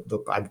them.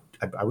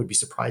 I would be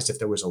surprised if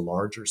there was a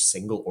larger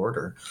single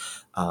order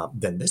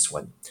than this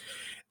one.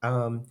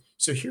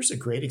 So here's a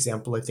great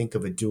example, I think,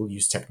 of a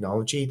dual-use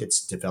technology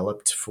that's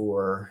developed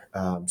for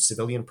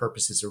civilian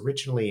purposes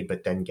originally,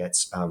 but then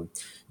gets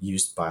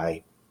used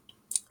by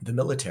the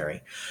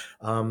military.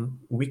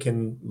 We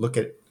can look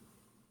at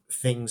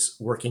things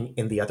working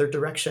in the other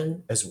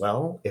direction as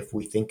well. If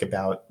we think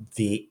about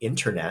the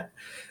internet,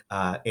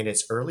 in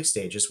its early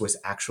stages was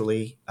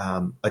actually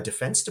a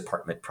Defense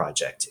Department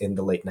project in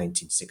the late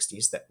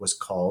 1960s that was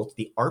called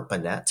the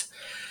ARPANET,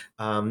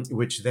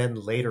 which then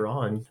later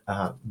on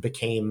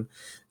became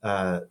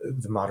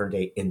the modern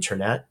day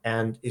internet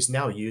and is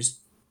now used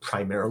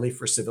primarily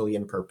for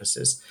civilian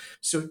purposes.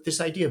 So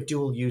this idea of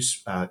dual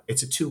use,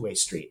 it's a two-way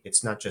street.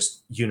 It's not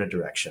just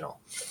unidirectional.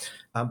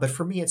 But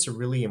for me, it's a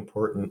really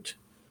important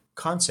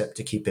concept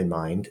to keep in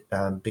mind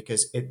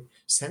because it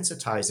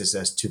sensitizes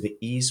us to the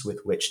ease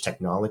with which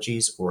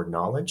technologies or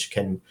knowledge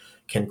can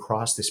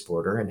cross this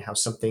border, and how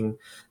something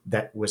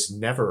that was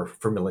never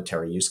for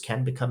military use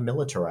can become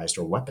militarized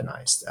or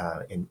weaponized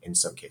in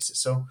some cases.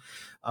 So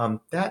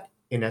that,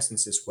 in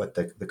essence, is what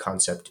the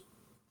concept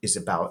is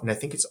about. And I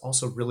think it's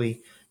also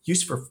really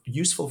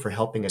useful for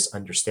helping us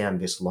understand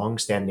this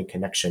long-standing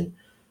connection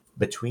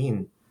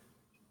between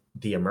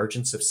the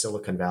emergence of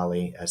Silicon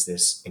Valley as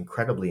this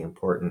incredibly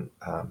important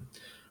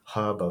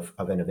hub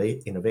of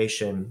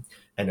innovation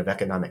and of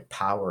economic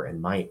power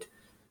and might,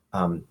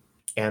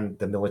 and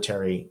the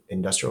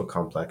military-industrial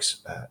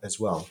complex as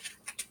well.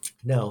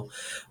 Now,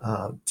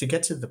 to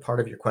get to the part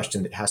of your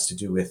question that has to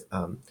do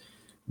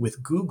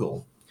with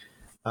Google,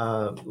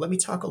 let me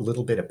talk a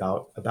little bit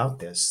about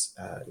this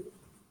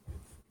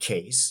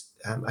case.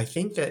 I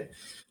think that,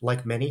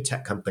 like many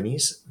tech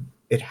companies,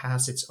 it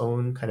has its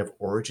own kind of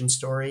origin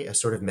story, a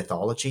sort of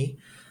mythology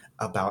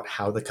about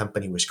how the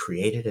company was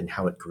created and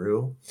how it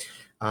grew.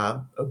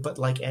 But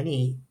like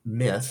any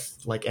myth,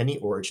 like any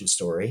origin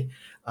story,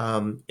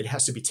 it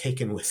has to be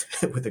taken with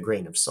with a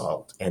grain of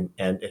salt, and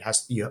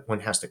one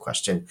has to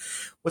question,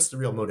 what's the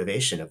real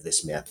motivation of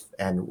this myth,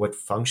 and what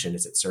function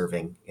is it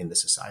serving in the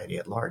society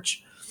at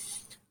large?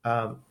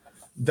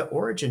 The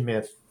origin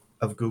myth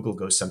of Google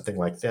goes something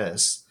like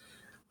this.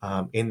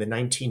 In the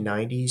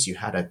 1990s, you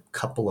had a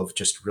couple of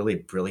just really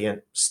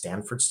brilliant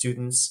Stanford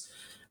students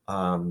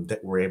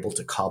that were able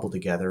to cobble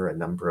together a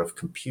number of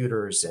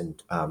computers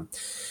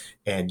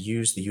and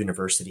use the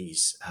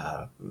university's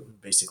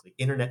basically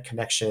internet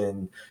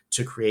connection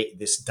to create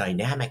this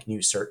dynamic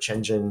new search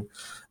engine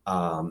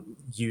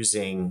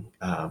using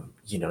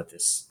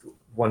this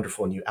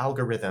wonderful new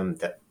algorithm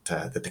that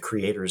the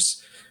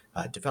creators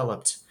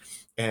developed,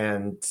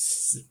 and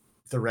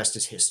the rest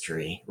is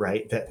history,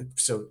 right?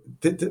 So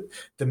the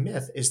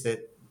myth is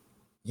that,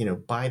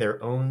 by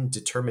their own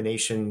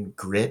determination,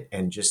 grit,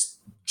 and just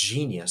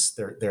genius,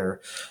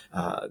 their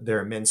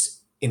immense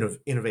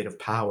innovative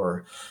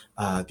power,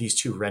 these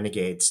two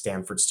renegade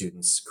Stanford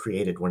students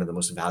created one of the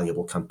most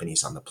valuable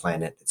companies on the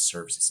planet that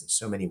serves us in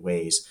so many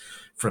ways,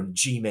 from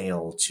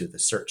Gmail to the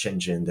search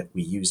engine that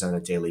we use on a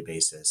daily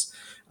basis.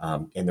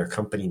 And their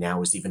company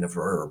now is even a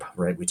verb,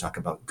 right? We talk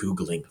about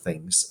Googling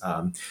things,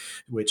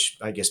 which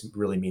I guess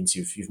really means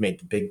you've made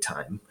the big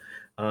time.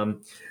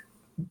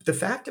 The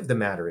fact of the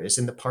matter is,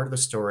 and the part of the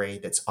story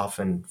that's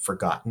often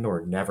forgotten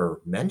or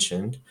never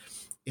mentioned,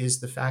 is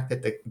the fact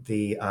that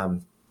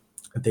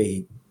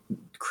the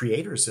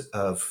creators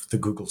of the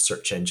Google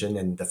search engine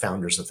and the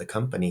founders of the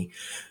company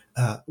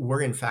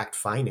were in fact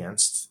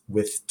financed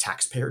with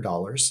taxpayer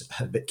dollars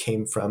that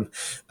came from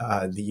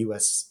the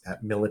U.S.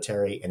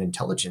 military and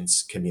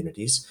intelligence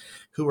communities,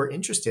 who were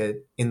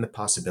interested in the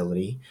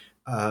possibility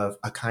of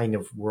a kind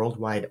of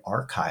worldwide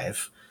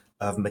archive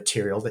of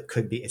material that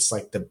could be, it's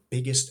like the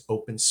biggest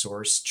open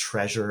source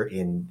treasure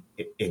in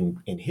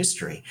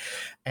history.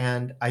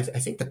 And I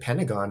think the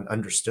Pentagon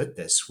understood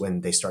this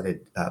when they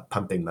started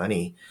pumping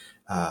money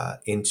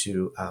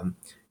into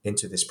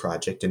this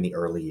project in the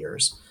early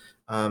years,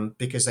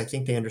 because I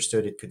think they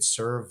understood it could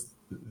serve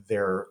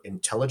their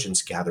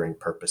intelligence gathering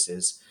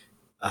purposes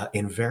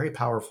in very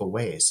powerful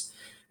ways.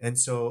 And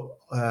so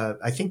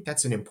I think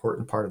that's an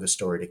important part of the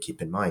story to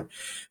keep in mind.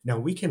 Now,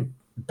 we can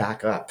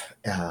back up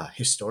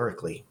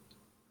historically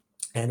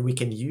And we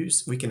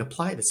can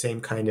apply the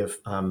same kind of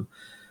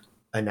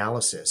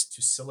analysis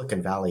to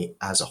Silicon Valley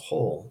as a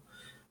whole.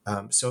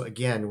 So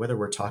again, whether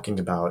we're talking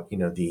about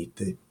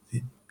the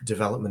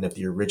development of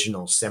the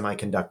original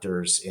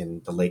semiconductors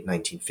in the late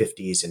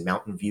 1950s in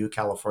Mountain View,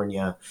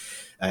 California,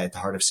 at the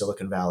heart of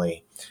Silicon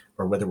Valley,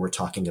 or whether we're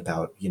talking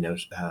about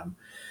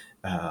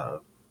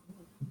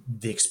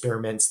the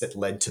experiments that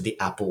led to the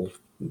Apple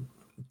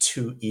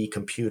IIe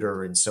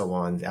computer and so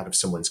on out of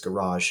someone's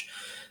garage.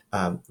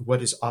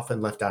 What is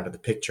often left out of the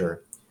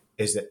picture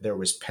is that there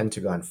was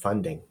Pentagon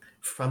funding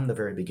from the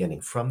very beginning,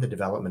 from the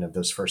development of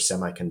those first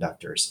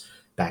semiconductors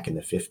back in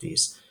the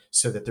 50s,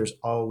 so that there's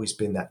always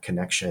been that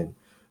connection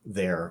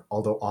there,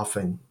 although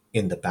often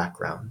in the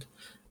background.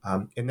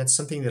 And that's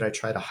something that I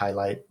try to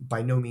highlight.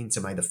 By no means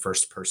am I the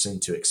first person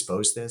to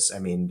expose this. I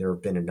mean, there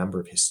have been a number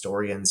of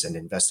historians and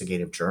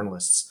investigative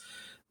journalists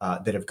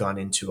that have gone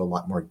into a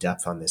lot more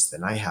depth on this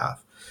than I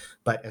have.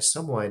 But as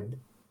someone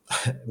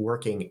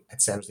working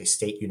at San Jose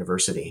State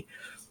University,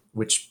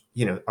 which,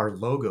 our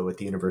logo at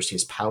the university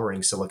is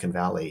powering Silicon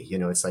Valley.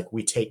 It's like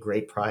we take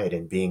great pride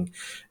in being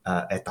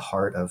at the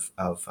heart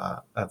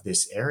of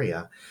this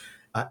area.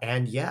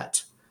 And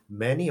yet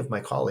many of my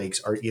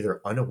colleagues are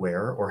either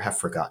unaware or have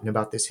forgotten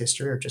about this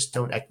history or just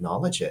don't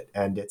acknowledge it.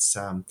 And it's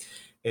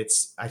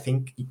I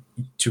think,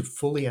 to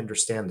fully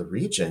understand the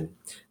region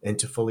and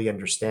to fully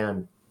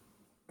understand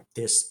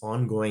this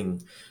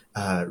ongoing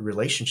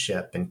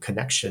relationship and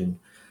connection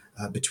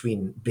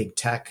between big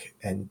tech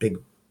and big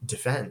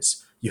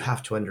defense, you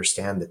have to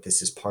understand that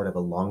this is part of a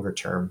longer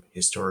term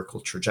historical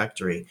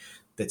trajectory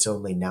that's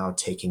only now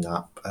taking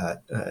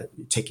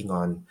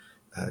on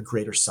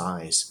greater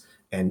size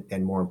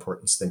and more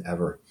importance than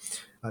ever.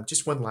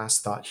 Just one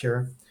last thought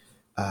here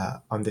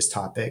on this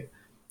topic.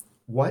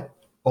 What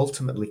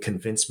ultimately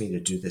convinced me to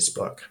do this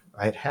book?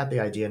 I had had the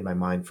idea in my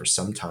mind for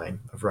some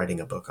time of writing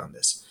a book on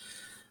this,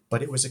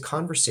 but it was a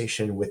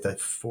conversation with a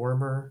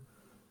former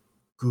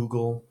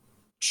Google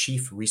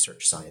chief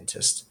research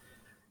scientist.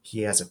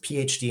 He has a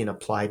PhD in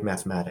applied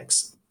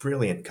mathematics,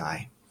 brilliant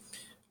guy.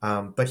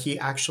 But he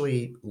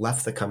actually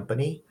left the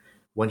company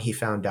when he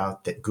found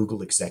out that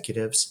Google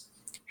executives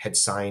had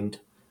signed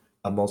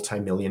a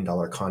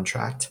multi-million-dollar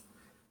contract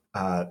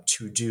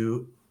to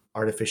do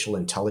artificial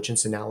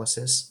intelligence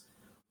analysis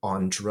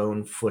on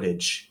drone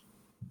footage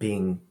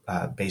being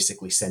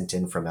basically sent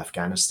in from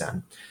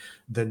Afghanistan.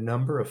 The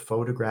number of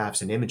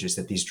photographs and images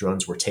that these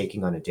drones were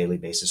taking on a daily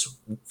basis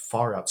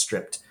far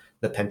outstripped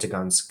the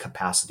Pentagon's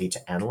capacity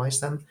to analyze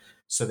them.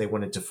 So they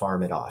wanted to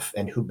farm it off.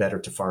 And who better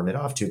to farm it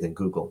off to than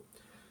Google?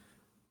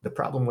 The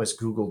problem was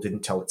Google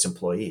didn't tell its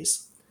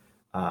employees.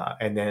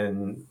 And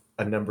then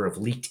a number of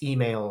leaked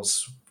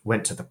emails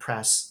went to the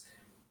press,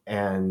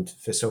 and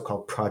the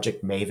so-called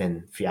Project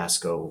Maven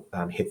fiasco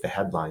hit the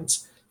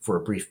headlines for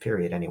a brief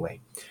period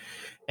anyway.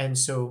 And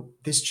so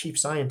this chief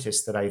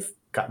scientist that I've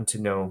gotten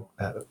to know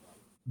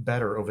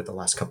better over the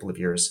last couple of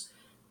years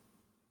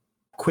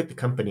quit the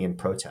company in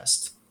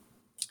protest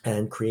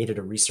and created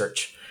a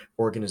research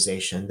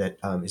organization that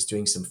is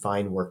doing some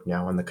fine work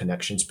now on the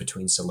connections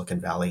between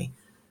Silicon Valley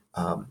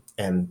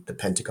and the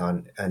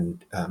Pentagon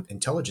and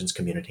intelligence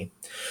community.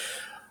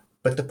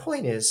 But the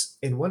point is,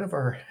 in one of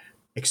our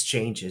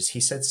exchanges, he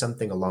said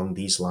something along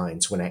these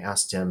lines when I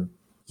asked him,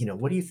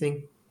 what do you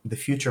think the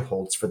future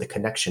holds for the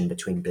connection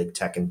between big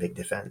tech and big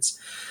defense?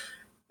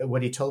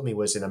 What he told me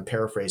was, and I'm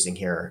paraphrasing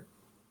here,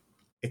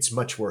 it's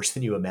much worse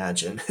than you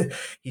imagine.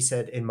 He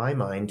said, in my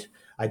mind,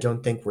 I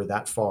don't think we're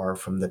that far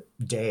from the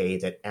day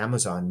that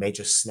Amazon may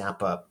just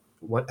snap up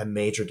a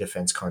major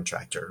defense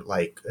contractor,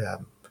 like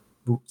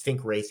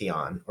think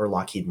Raytheon or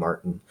Lockheed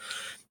Martin.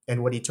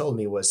 And what he told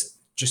me was,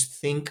 just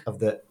think of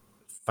the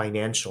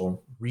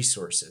financial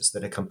resources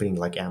that a company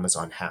like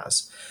Amazon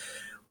has,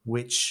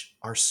 which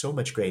are so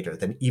much greater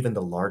than even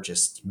the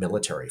largest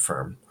military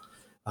firm.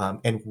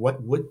 And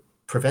what would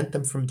prevent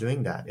them from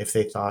doing that if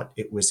they thought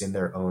it was in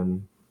their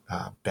own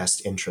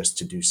best interest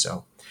to do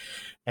so?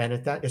 And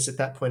at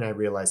that point I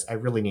realized I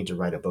really need to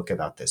write a book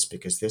about this,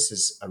 because this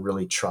is a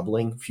really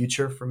troubling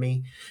future for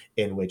me,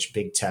 in which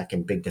big tech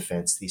and big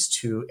defense, these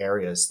two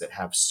areas that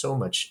have so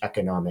much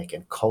economic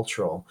and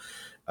cultural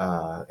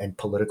and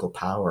political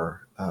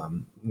power,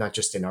 not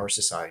just in our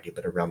society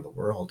but around the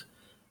world,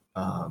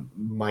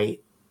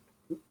 might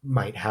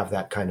have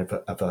that kind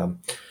of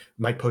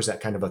might pose that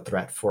kind of a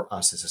threat for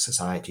us as a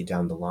society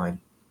down the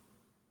line.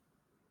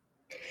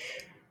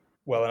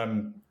 Well,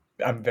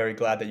 I'm very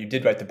glad that you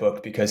did write the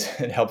book, because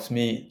it helps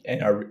me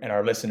and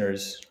our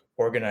listeners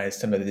organize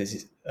some of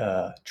these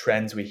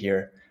trends we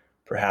hear,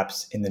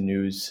 perhaps in the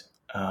news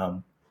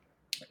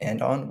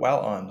and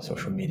on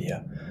social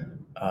media,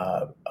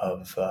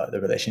 of the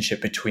relationship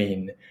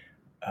between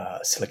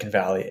Silicon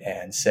Valley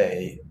and,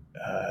 say,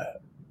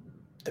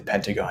 the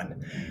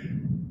Pentagon.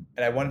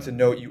 And I wanted to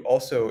note, you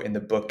also in the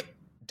book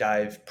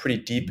dive pretty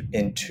deep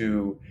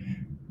into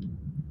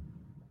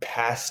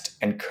past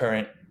and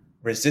current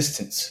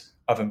resistance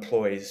of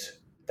employees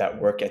that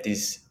work at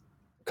these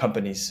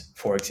companies,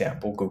 for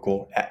example,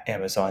 Google,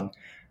 Amazon,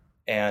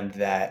 and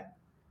that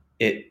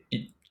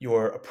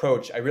your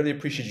approach. I really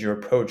appreciate your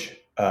approach,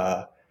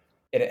 and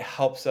it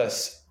helps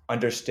us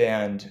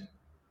understand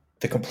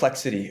the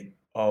complexity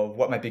of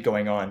what might be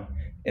going on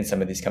in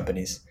some of these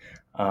companies.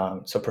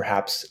 So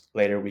perhaps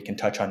later we can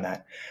touch on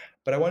that.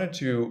 But I wanted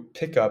to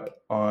pick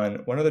up on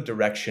one of the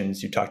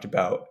directions you talked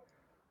about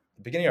at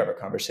the beginning of our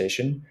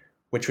conversation,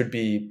 which would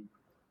be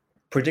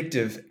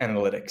predictive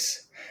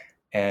analytics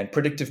and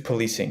predictive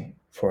policing,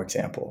 for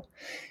example.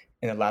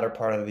 In the latter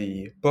part of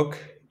the book,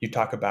 you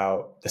talk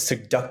about the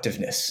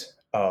seductiveness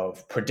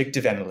of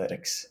predictive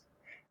analytics.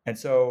 And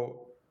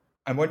so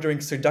I'm wondering,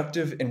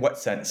 seductive in what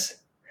sense?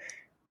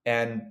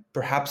 And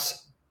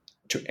perhaps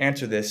to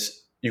answer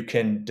this, you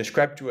can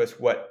describe to us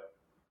what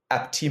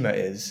Aptima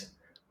is,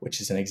 which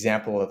is an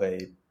example of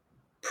a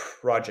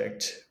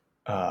project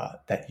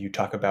that you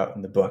talk about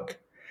in the book.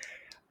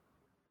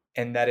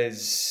 And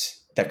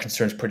that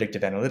concerns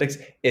predictive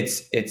analytics.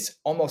 It's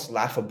almost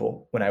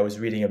laughable when I was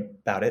reading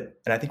about it.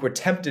 And I think we're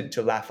tempted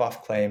to laugh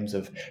off claims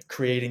of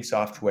creating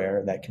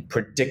software that can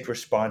predict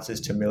responses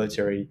to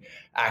military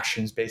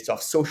actions based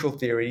off social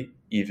theory,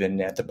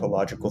 even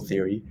anthropological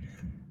theory,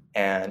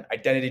 and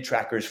identity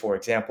trackers, for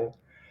example.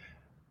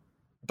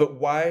 But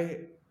why,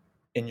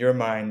 in your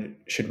mind,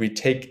 should we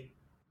take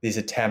these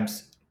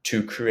attempts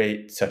to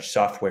create such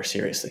software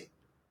seriously?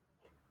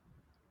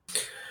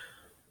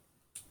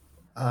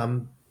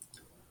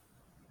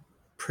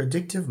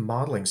 Predictive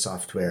modeling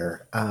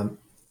software.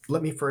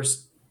 Let me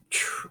first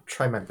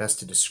try my best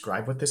to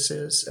describe what this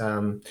is.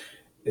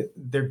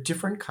 There are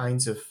different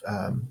kinds of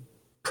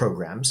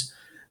programs,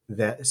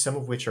 that some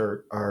of which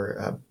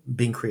are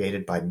being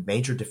created by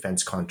major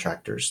defense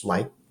contractors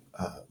like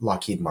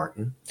Lockheed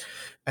Martin,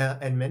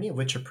 and many of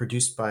which are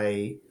produced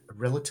by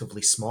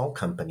relatively small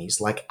companies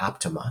like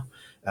Aptima,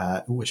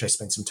 which I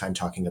spent some time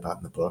talking about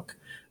in the book.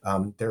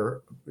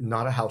 They're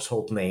not a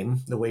household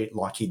name the way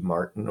Lockheed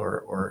Martin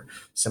or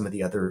some of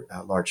the other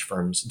large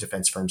firms,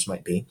 defense firms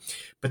might be,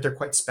 but they're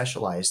quite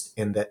specialized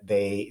in that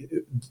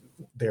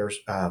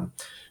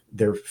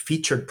their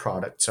featured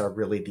products are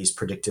really these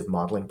predictive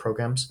modeling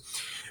programs.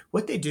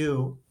 What they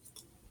do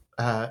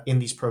in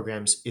these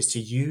programs is to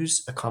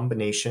use a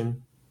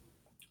combination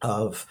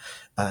of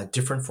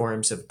different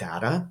forms of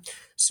data.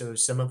 So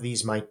some of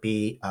these might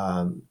be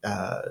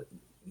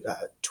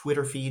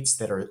Twitter feeds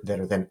that are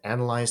then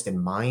analyzed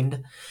and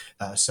mined.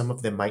 Some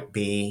of them might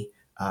be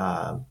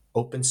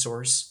open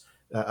source,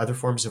 other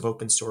forms of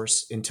open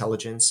source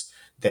intelligence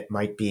that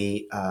might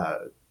be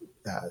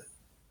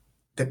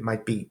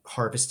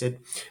harvested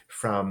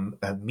from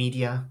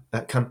media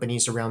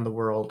companies around the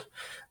world.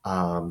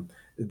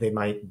 They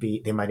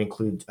might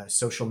include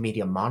social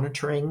media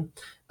monitoring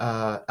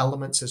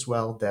elements as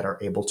well that are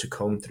able to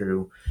comb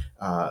through,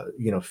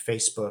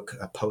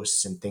 Facebook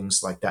posts and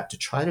things like that to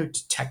try to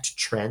detect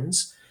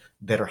trends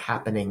that are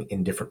happening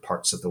in different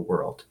parts of the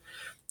world.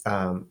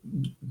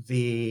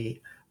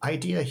 The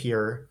idea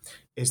here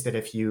is that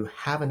if you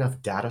have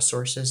enough data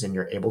sources and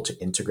you're able to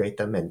integrate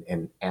them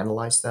and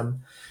analyze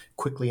them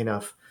quickly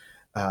enough,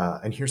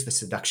 and here's the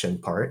seduction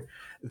part,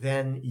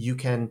 then you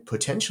can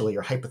potentially,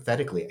 or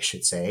hypothetically, I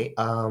should say,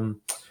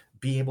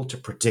 be able to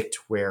predict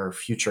where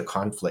future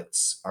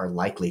conflicts are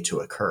likely to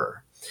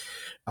occur.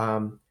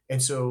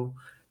 And so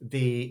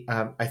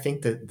I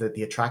think that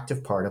the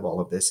attractive part of all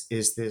of this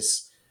is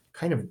this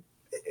kind of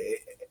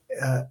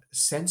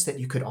sense that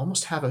you could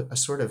almost have a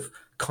sort of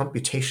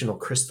computational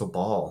crystal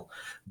ball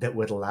that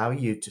would allow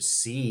you to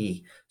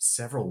see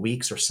several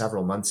weeks or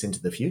several months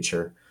into the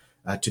future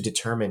to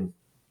determine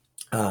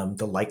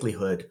the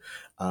likelihood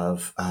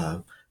of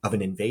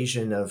an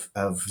invasion of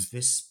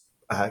this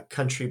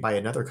country by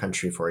another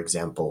country, for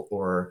example,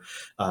 or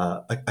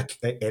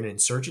an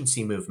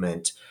insurgency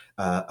movement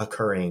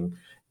occurring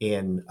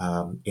in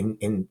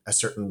a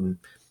certain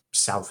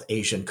South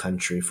Asian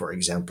country, for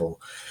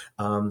example.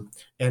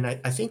 And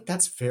I think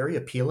that's very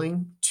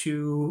appealing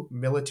to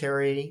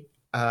military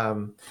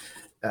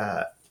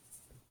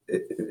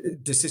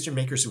decision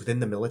makers within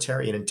the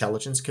military and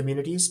intelligence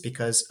communities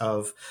because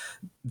of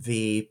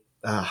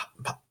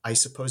I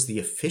suppose the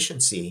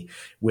efficiency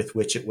with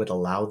which it would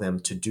allow them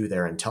to do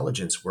their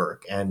intelligence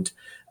work. And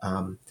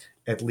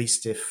at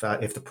least if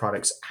the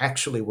products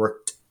actually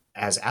worked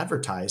as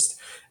advertised,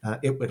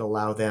 it would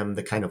allow them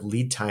the kind of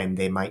lead time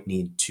they might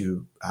need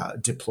to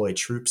deploy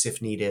troops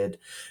if needed,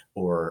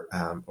 or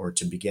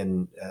to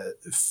begin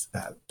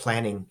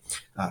planning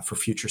for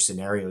future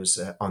scenarios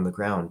on the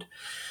ground.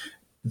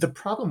 The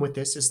problem with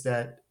this is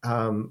that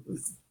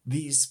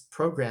these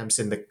programs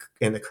in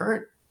the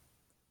current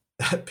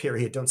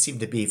period don't seem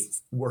to be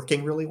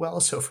working really well.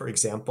 So, for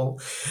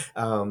example,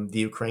 the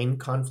Ukraine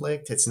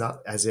conflict, it's not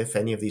as if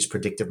any of these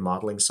predictive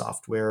modeling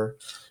software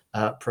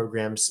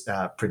programs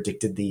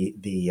predicted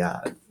the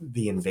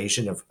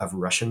invasion of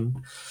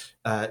Russian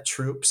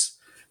troops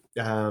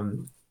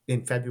in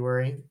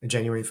January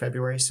and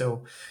February.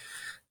 So,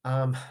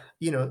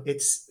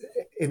 it's,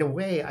 in a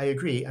way, I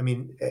agree. I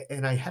mean,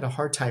 and I had a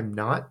hard time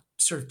not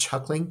sort of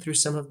chuckling through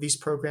some of these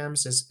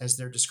programs as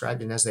they're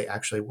described and as they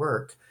actually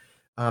work.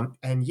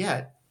 And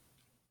yet,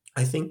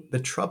 I think the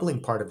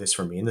troubling part of this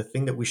for me, and the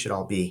thing that we should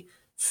all be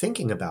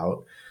thinking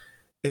about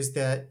is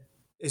that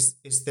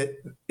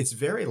it's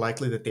very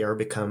likely that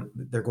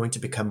they're going to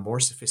become more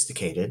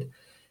sophisticated,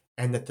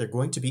 and that they're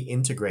going to be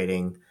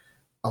integrating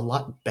a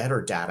lot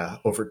better data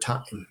over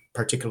time,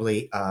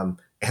 particularly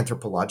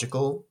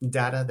anthropological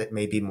data that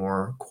may be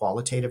more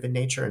qualitative in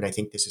nature. And I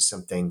think this is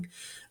something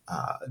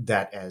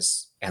that,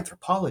 as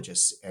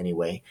anthropologists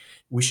anyway,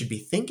 we should be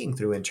thinking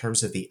through in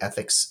terms of the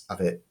ethics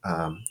of it,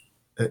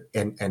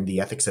 and the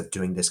ethics of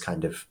doing this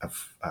kind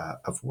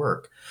of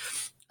work.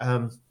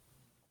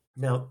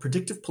 Now,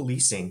 predictive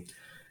policing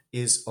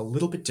is a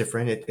little bit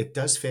different. It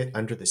does fit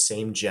under the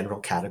same general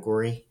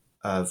category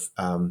of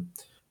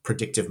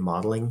predictive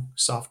modeling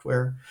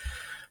software.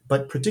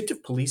 But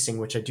predictive policing,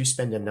 which I do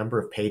spend a number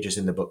of pages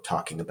in the book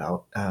talking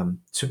about,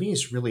 to me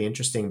is really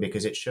interesting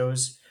because it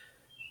shows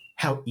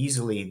how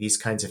easily these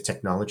kinds of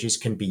technologies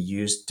can be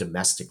used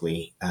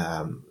domestically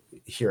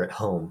here at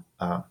home.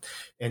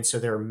 And so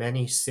there are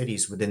many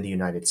cities within the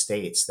United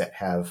States that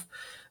have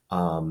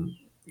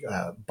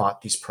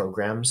bought these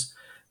programs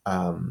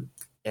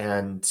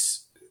and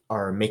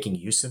are making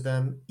use of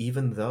them,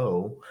 even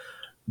though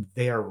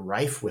they are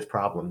rife with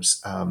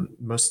problems.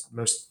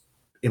 Most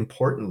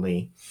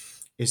importantly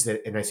is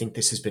that, and I think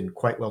this has been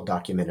quite well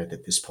documented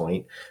at this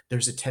point,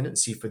 there's a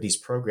tendency for these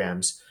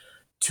programs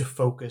to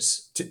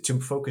focus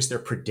their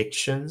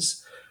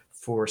predictions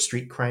for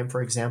street crime,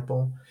 for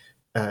example,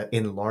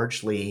 in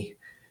largely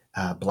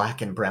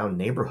black and brown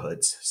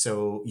neighborhoods.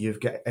 So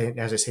you've got,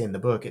 as I say in the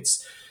book,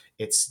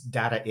 it's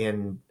data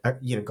in,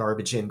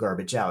 garbage in,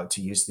 garbage out,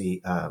 to use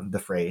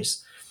the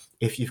phrase.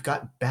 If you've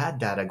got bad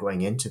data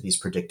going into these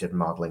predictive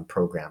modeling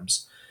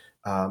programs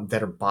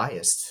that are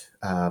biased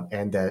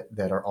and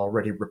that are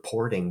already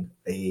reporting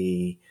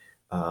a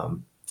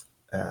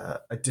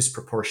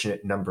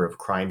disproportionate number of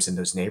crimes in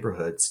those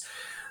neighborhoods,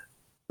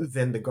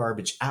 then the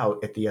garbage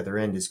out at the other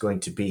end is going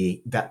to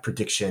be that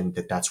prediction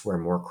that that's where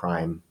more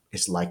crime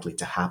is likely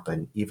to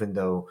happen, even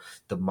though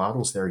the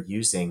models they're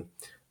using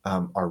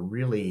are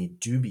really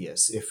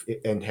dubious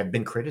and have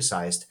been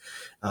criticized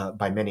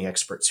by many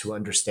experts who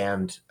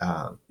understand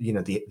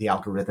the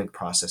algorithmic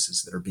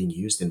processes that are being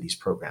used in these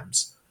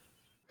programs.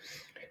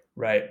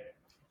 Right.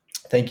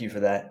 Thank you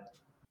for that.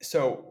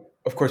 So,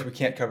 of course, we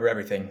can't cover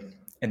everything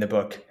in the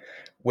book,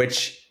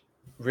 which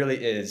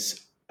really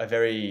is a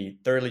very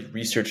thoroughly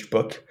researched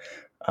book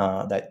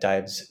that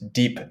dives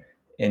deep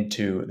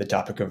into the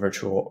topic of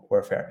virtual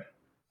warfare.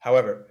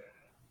 However,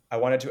 I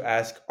wanted to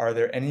ask, are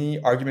there any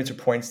arguments or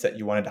points that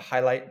you wanted to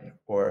highlight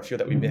or feel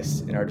that we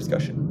missed in our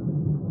discussion?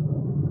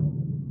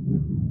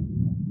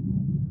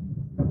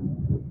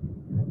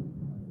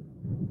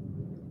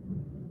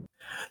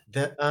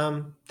 There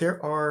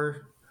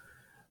are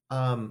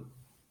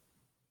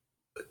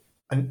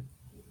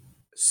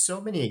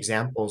so many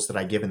examples that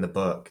I give in the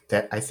book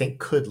that I think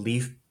could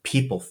leave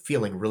people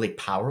feeling really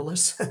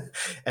powerless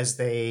as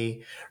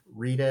they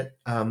read it.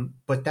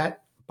 But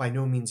that by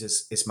no means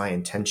is my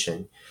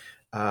intention.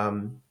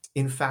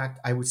 In fact,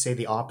 I would say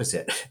the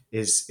opposite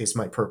is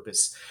my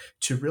purpose,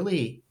 to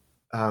really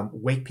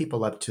wake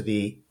people up to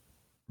the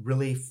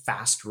really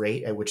fast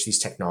rate at which these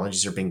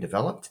technologies are being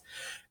developed,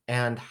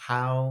 and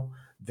how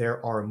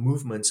there are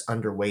movements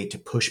underway to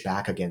push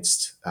back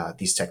against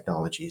these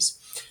technologies.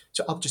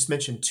 So I'll just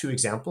mention two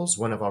examples.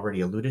 One I've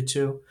already alluded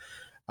to.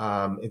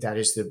 That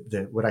is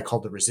the what I call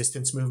the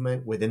resistance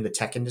movement within the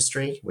tech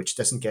industry, which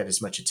doesn't get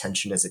as much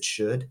attention as it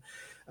should.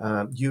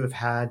 You have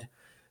had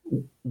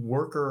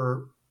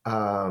worker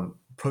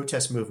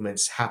protest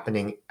movements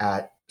happening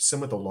at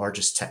some of the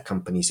largest tech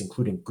companies,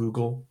 including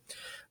Google.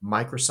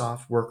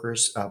 Microsoft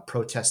workers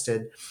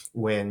protested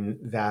when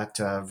that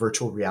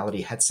virtual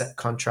reality headset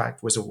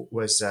contract was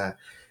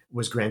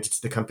granted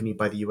to the company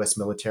by the U.S.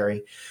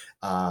 military.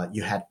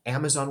 You had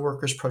Amazon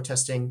workers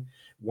protesting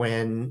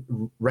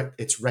when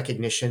its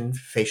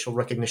facial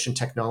recognition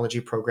technology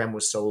program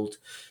was sold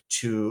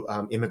to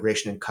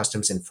immigration and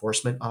customs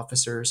enforcement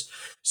officers.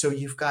 So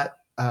you've got,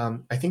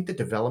 I think the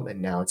development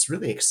now, it's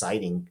really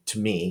exciting to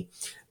me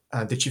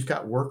that you've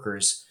got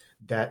workers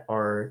that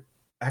are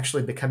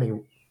actually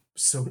becoming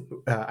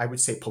I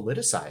would say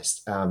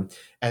politicized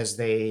as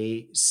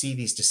they see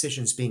these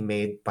decisions being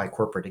made by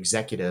corporate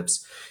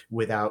executives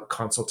without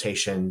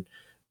consultation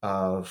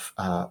of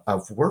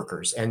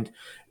workers. And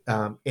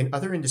in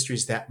other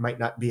industries, that might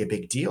not be a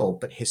big deal,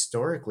 but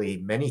historically,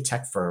 many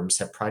tech firms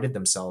have prided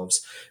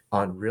themselves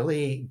on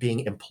really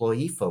being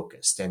employee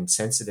focused and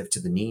sensitive to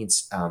the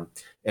needs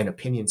and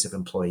opinions of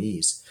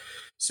employees.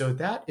 So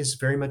that is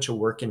very much a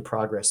work in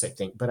progress, I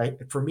think.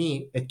 But for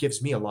me, it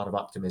gives me a lot of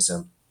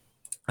optimism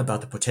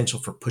about the potential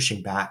for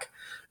pushing back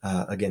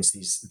against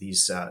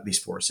these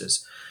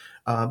forces.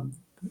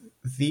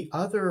 The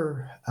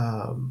other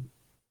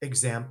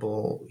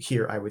example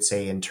here, I would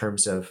say, in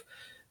terms of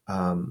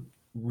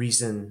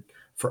reason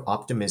for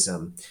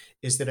optimism,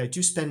 is that I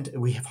do spend.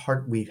 We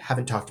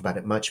haven't talked about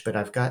it much, but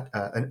I've got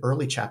an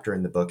early chapter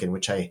in the book in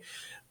which I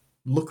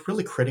look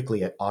really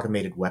critically at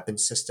automated weapon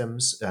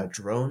systems,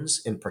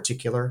 drones in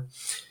particular,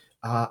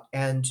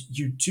 and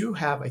you do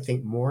have, I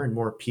think, more and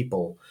more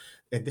people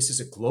and this is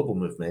a global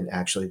movement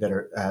actually, that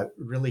are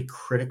really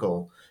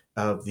critical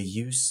of the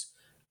use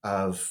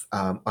of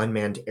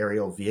unmanned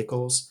aerial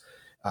vehicles,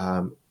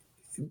 um,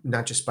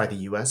 not just by the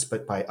US,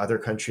 but by other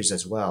countries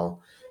as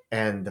well.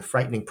 And the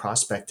frightening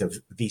prospect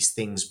of these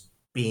things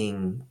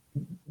being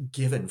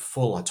given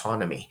full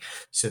autonomy,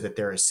 so that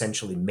they're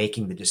essentially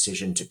making the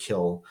decision to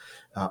kill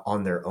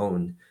on their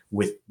own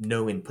with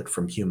no input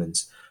from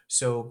humans.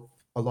 So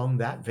along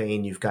that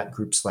vein, you've got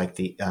groups like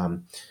the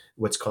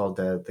what's called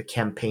the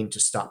Campaign to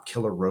Stop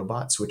Killer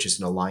Robots, which is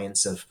an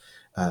alliance of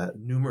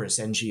numerous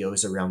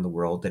NGOs around the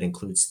world that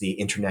includes the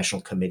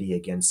International Committee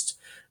Against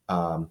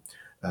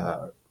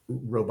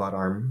Robot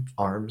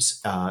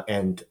Arms,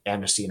 and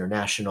Amnesty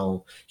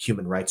International.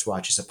 Human Rights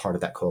Watch is a part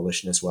of that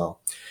coalition as well.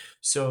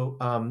 So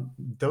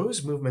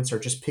those movements are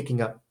just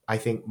picking up, I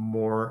think,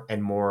 more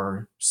and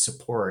more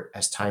support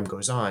as time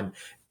goes on,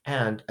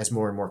 and as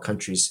more and more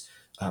countries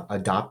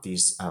adopt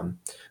these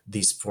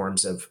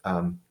forms of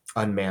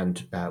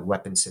unmanned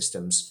weapon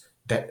systems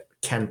that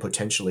can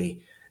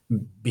potentially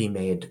be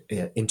made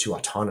into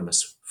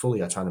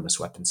fully autonomous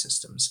weapon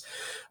systems.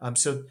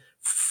 So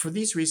for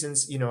these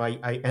reasons,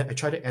 I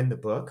try to end the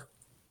book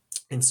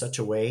in such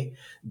a way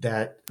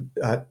that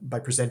by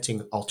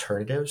presenting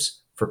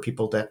alternatives for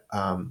people that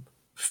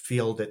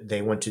feel that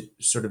they want to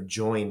sort of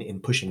join in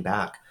pushing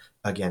back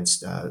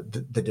against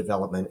the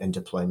development and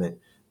deployment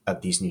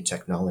of these new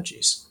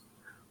technologies.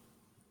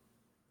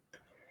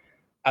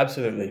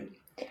 Absolutely.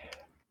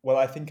 Well,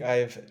 I think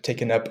I've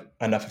taken up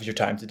enough of your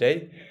time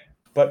today.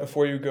 But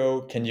before you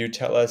go, can you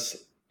tell us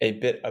a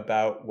bit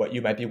about what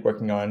you might be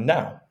working on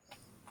now?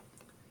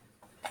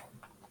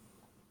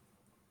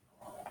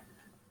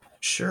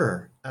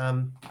 Sure.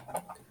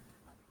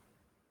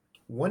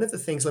 One of the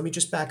things, let me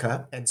just back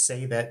up and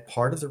say that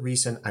part of the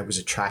reason I was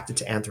attracted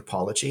to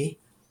anthropology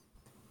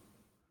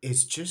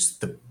is just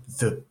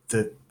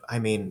the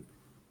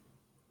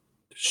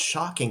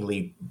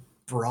shockingly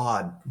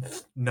broad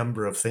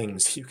number of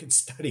things you can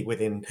study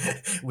within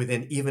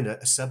even a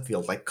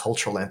subfield like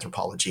cultural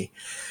anthropology.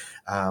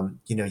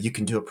 You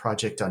can do a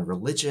project on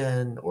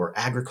religion or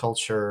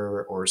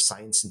agriculture or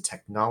science and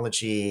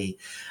technology.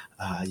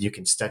 You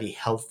can study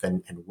health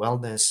and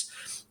wellness.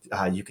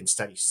 You can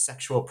study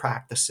sexual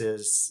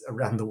practices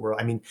around the world.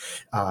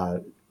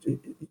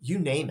 You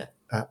name it,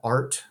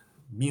 art,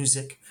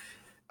 music.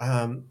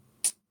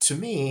 To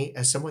me,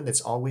 as someone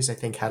that's always, I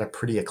think, had a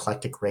pretty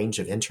eclectic range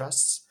of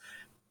interests,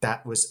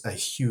 that was a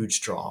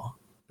huge draw,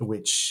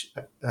 which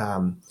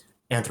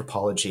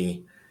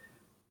anthropology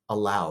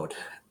allowed.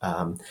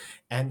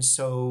 And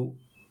so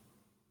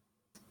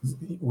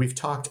we've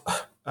talked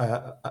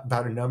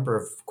about a number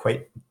of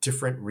quite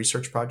different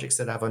research projects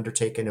that I've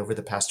undertaken over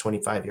the past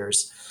 25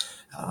 years,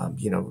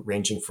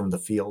 ranging from the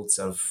fields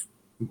of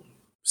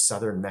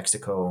southern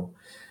Mexico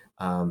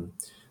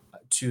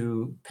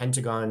to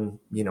Pentagon,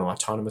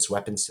 autonomous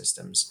weapon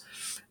systems.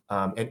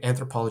 And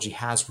anthropology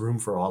has room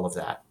for all of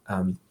that.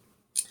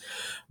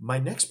 My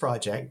next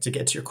project, to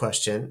get to your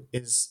question,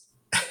 is,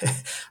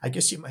 I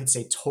guess you might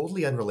say,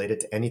 totally unrelated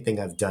to anything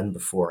I've done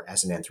before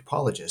as an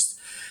anthropologist.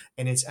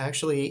 And it's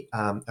actually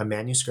a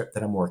manuscript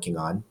that I'm working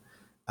on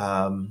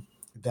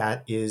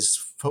that is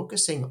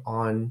focusing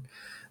on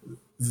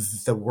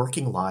the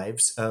working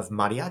lives of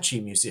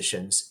mariachi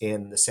musicians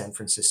in the San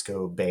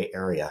Francisco Bay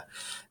Area.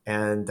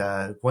 And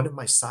one of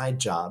my side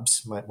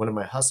jobs, one of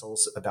my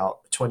hustles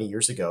about 20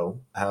 years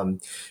ago,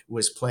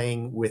 was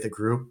playing with a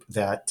group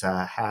that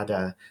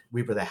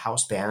we were the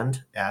house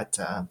band at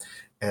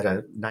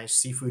a nice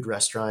seafood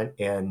restaurant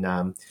in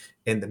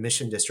the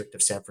Mission District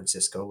of San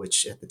Francisco,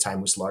 which at the time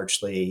was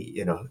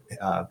largely,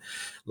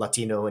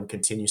 Latino and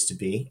continues to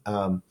be.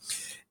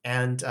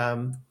 And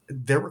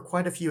there were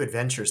quite a few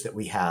adventures that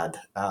we had.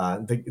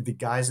 The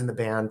guys in the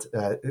band,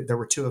 there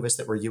were two of us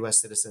that were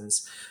U.S.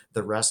 citizens.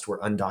 The rest were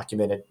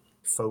undocumented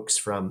folks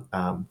from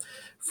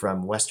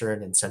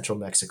Western and Central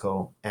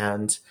Mexico.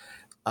 And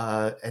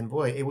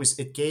boy,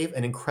 it gave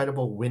an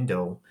incredible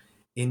window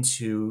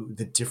into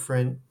the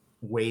different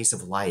ways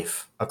of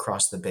life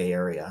across the Bay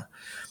Area.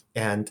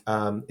 And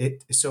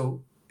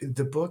so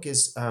the book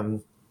is,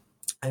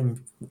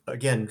 I'm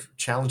again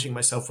challenging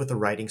myself with the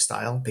writing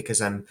style,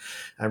 because I'm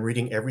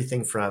reading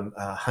everything from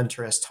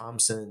Hunter S.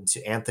 Thompson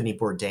to Anthony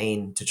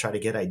Bourdain to try to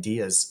get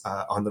ideas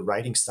on the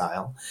writing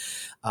style,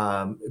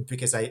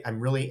 because I'm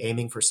really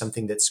aiming for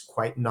something that's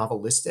quite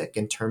novelistic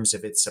in terms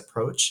of its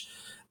approach,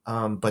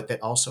 but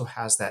that also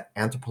has that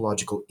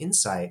anthropological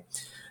insight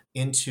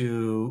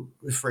into,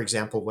 for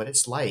example, what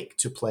it's like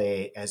to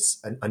play as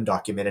an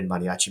undocumented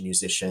mariachi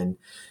musician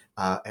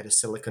at a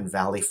Silicon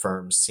Valley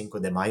firm's Cinco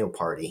de Mayo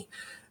party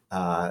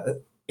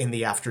in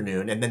the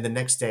afternoon, and then the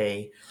next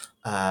day,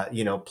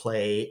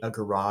 play a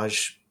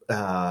garage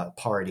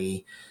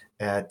party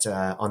at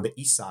on the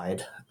east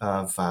side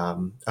of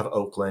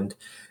Oakland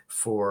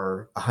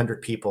for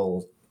 100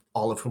 people,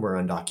 all of whom are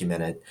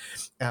undocumented,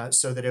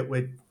 so that it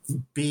would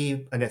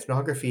be an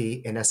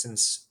ethnography, in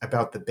essence,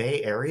 about the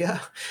Bay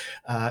Area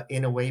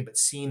in a way, but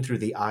seen through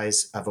the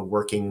eyes of a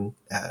working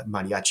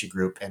mariachi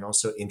group, and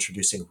also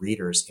introducing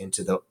readers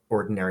into the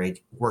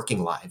ordinary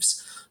working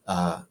lives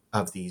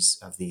of these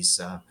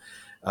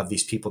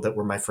people that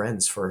were my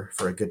friends for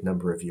a good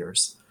number of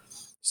years.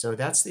 So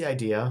that's the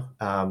idea.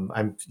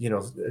 I'm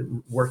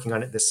working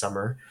on it this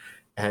summer,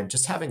 and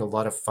just having a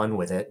lot of fun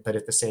with it, but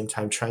at the same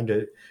time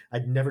I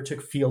never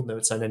took field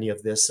notes on any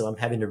of this, so I'm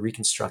having to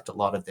reconstruct a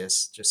lot of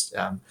this just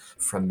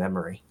from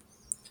memory.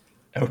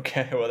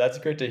 Okay, well, that's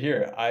great to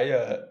hear.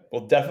 I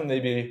will definitely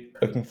be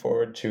looking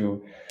forward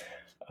to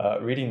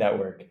reading that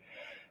work.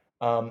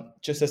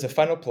 Just as a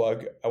final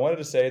plug, I wanted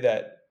to say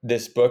that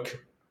this book,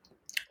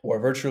 War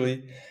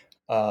Virtually,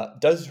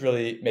 does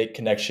really make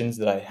connections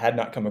that I had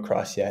not come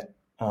across yet,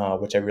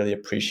 which I really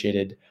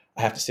appreciated.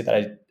 I have to say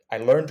that I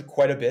learned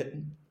quite a bit,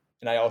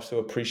 and I also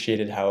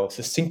appreciated how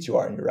succinct you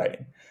are in your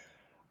writing.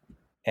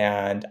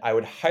 And I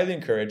would highly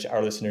encourage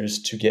our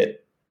listeners to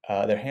get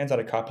their hands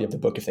on a copy of the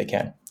book if they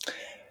can.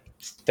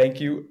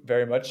 Thank you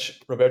very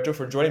much, Roberto,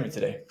 for joining me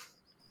today.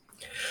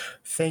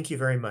 Thank you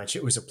very much.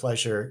 It was a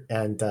pleasure,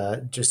 and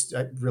I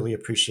really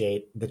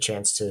appreciate the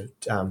chance to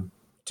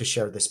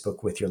share this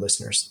book with your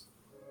listeners.